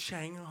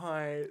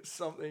Shanghai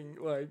something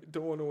like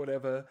Dawn or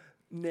whatever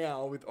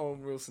now with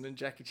Owen Wilson and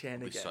Jackie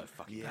Chan It'd be again. so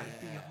fucking Yeah.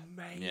 That'd be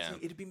amazing. Yeah.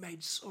 It'd be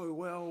made so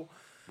well.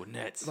 Wouldn't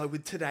it? Like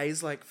with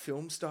today's like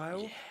film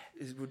style,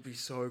 it would be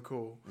so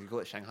cool. We call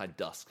it Shanghai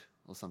Dusk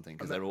or something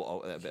because they're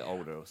all a bit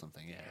older or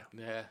something. Yeah.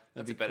 Yeah,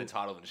 that's be a better cool.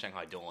 title than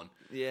Shanghai Dawn.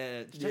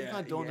 Yeah.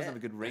 Shanghai Dawn yeah. doesn't have a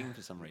good ring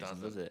for some reason,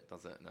 does it?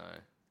 Does it? No.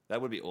 That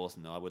would be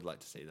awesome, though. I would like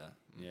to see that.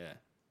 Yeah.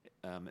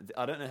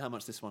 I don't know how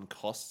much this one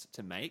costs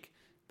to make,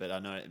 but I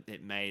know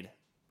it made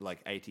like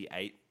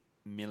 88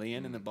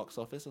 million in the box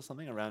office or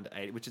something, around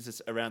 80, which is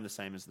just around the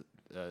same as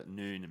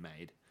Noon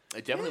made.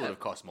 It definitely Yeah. would have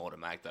cost more to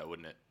make, though,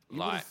 wouldn't it? You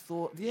would have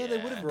thought, they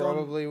would have gone.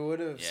 Probably would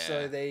have. Yeah.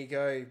 So there you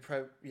go.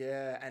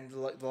 And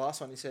like the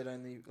last one you said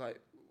only like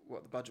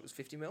what the budget was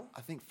 50 mil.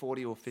 I think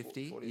 40 or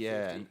 50. 40,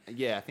 yeah, 50.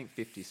 yeah, I think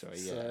 50. Sorry,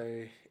 yeah.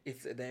 So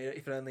if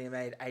it only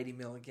made 80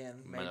 mil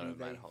again, May not maybe have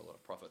they made a whole lot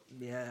of profit.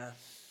 yeah.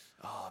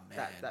 Oh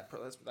man. That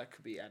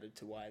could be added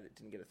to why it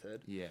didn't get a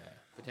third. Yeah.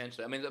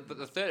 Potentially. I mean, but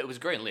the third, it was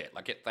green lit.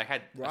 Like, they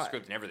had a Right.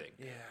 script and everything.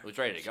 Yeah. It was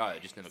ready to go.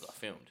 It just never got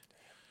filmed.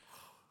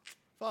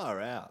 Far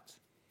out.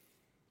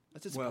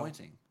 That's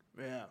disappointing.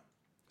 Yeah.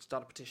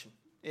 Start a petition.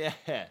 Yeah.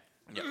 Yep.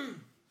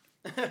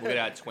 We'll get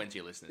our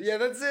 20 listeners. Yeah,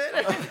 that's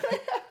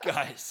it.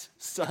 Guys,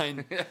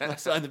 sign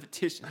the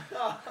petition.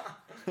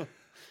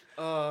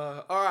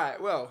 All right.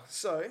 Well,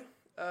 so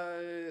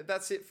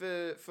that's it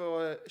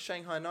for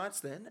Shanghai Knights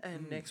then,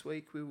 and next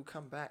week we will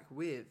come back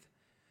with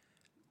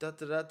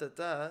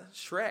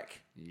Shrek.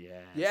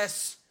 Yes.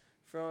 Yes.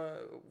 From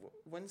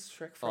when's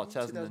Shrek from?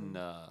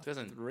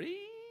 2003?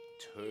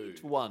 2.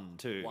 1,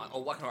 2. One.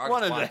 Oh, one of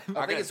One of them.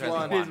 I think it's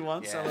one. It is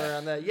one. Somewhere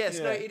around there. Yes,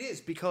 Yeah. no, it is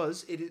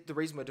because the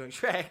reason we're doing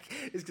Shrek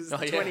is because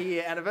it's the yeah.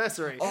 20-year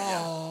anniversary.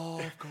 Oh,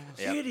 of course.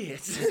 Yep.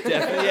 Idiots.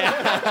 Definitely,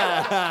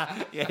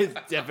 yeah. Yeah,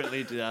 it's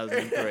definitely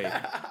 2003.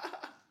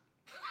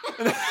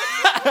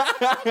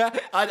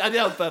 I did it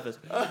on purpose.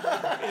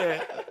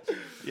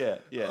 Yeah.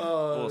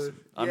 Awesome.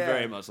 I'm yeah.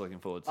 very much looking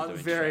forward to I'm doing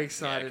very Shrek.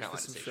 excited can't for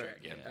wait to some see Shrek.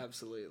 Shrek, yeah.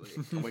 Absolutely.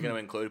 Are we going to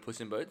include Puss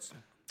in Boots?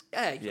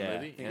 Yeah, Yeah.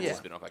 Movie? Yeah. It's a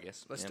spin-off, I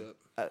guess. Let's Yeah. do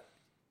it.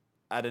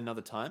 At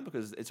another time,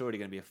 because it's already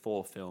going to be a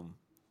 4-film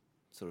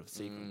sort of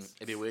sequence.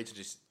 It'd be weird to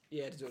just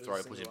Yeah, to do it throw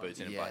as a Puss in single Boots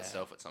in Yeah. by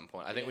itself at some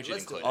point. I think we should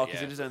let's do include it. Oh, it.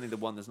 because Yeah. it is only the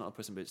one. There's not a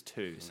Puss in Boots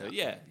 2. So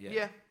yeah.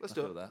 Yeah, let's I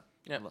do feel it. that.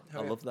 Yeah.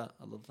 I love that.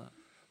 I love that.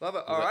 Love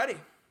it. Alrighty.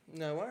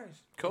 No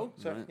worries. Cool.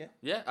 Sorry. Right.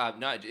 Yeah. Yeah.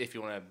 No, if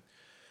you want to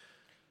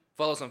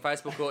follow us on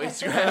Facebook or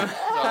Instagram.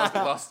 I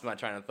lost my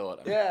train of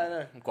thought. Yeah, I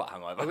know. I'm quite Are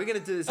hungover. we going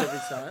to do this every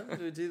time?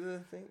 Do we do the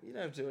thing? You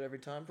don't have to do it every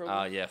time,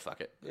 probably. Yeah, fuck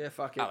it. Yeah,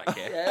 fuck it. I don't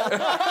care.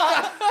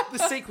 Yeah. The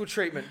sequel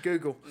treatment,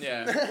 Google.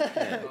 Yeah.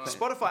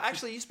 Spotify.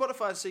 Actually, you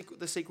Spotify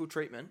the sequel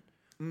treatment.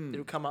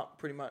 It'll come up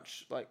pretty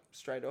much like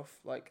straight off.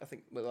 Like I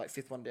think we're like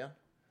 5th one down.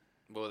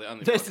 Well, the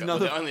only There's podcast,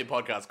 another- the only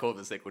podcast called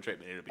The Sequel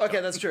Treatment. It'll be Okay,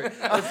 top. that's true.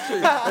 That's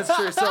true. That's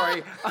true.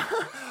 Sorry.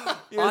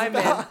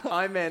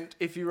 I meant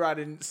if you write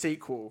in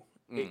sequel,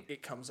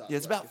 it comes up. Yeah,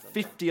 there's like about 5th one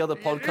 50 other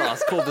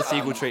podcasts called The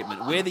Sequel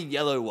Treatment. We're the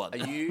yellow one.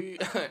 Are you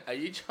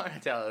trying to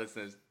tell our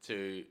listeners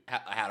to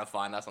how to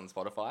find us on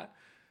Spotify?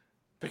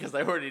 Because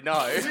they already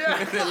know.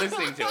 They're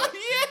listening to it.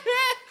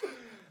 down.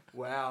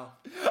 Wow.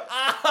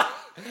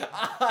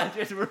 I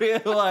just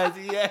realized,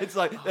 it's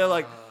like, they're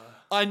like,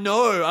 I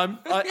know, I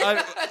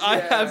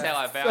have That's how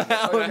I found it.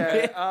 found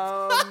Okay. it.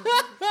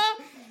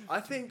 I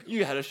think.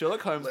 You had a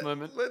Sherlock Holmes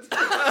moment. Let's.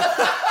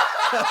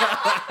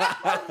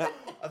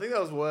 I think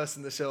that was worse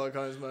than the Sherlock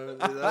Holmes moment.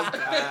 Dude. That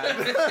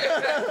was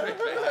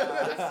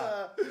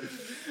bad.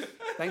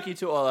 Thank you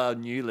to all our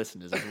new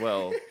listeners as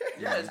well.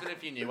 Yeah, there's been a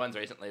few new ones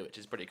recently, which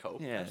is pretty cool.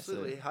 Yeah,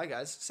 Absolutely. Hi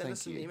guys, send Thank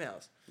us some you.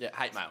 emails. Yeah,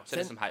 hate mail.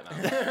 Send us some hate mail.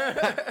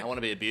 I want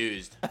to be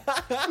abused.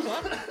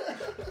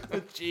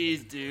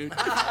 Jeez, dude.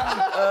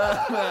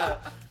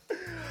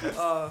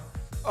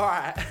 All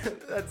right,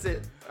 that's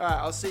it. All right,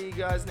 I'll see you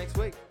guys next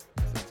week.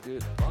 That's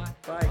good. Bye.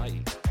 Bye.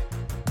 Bye.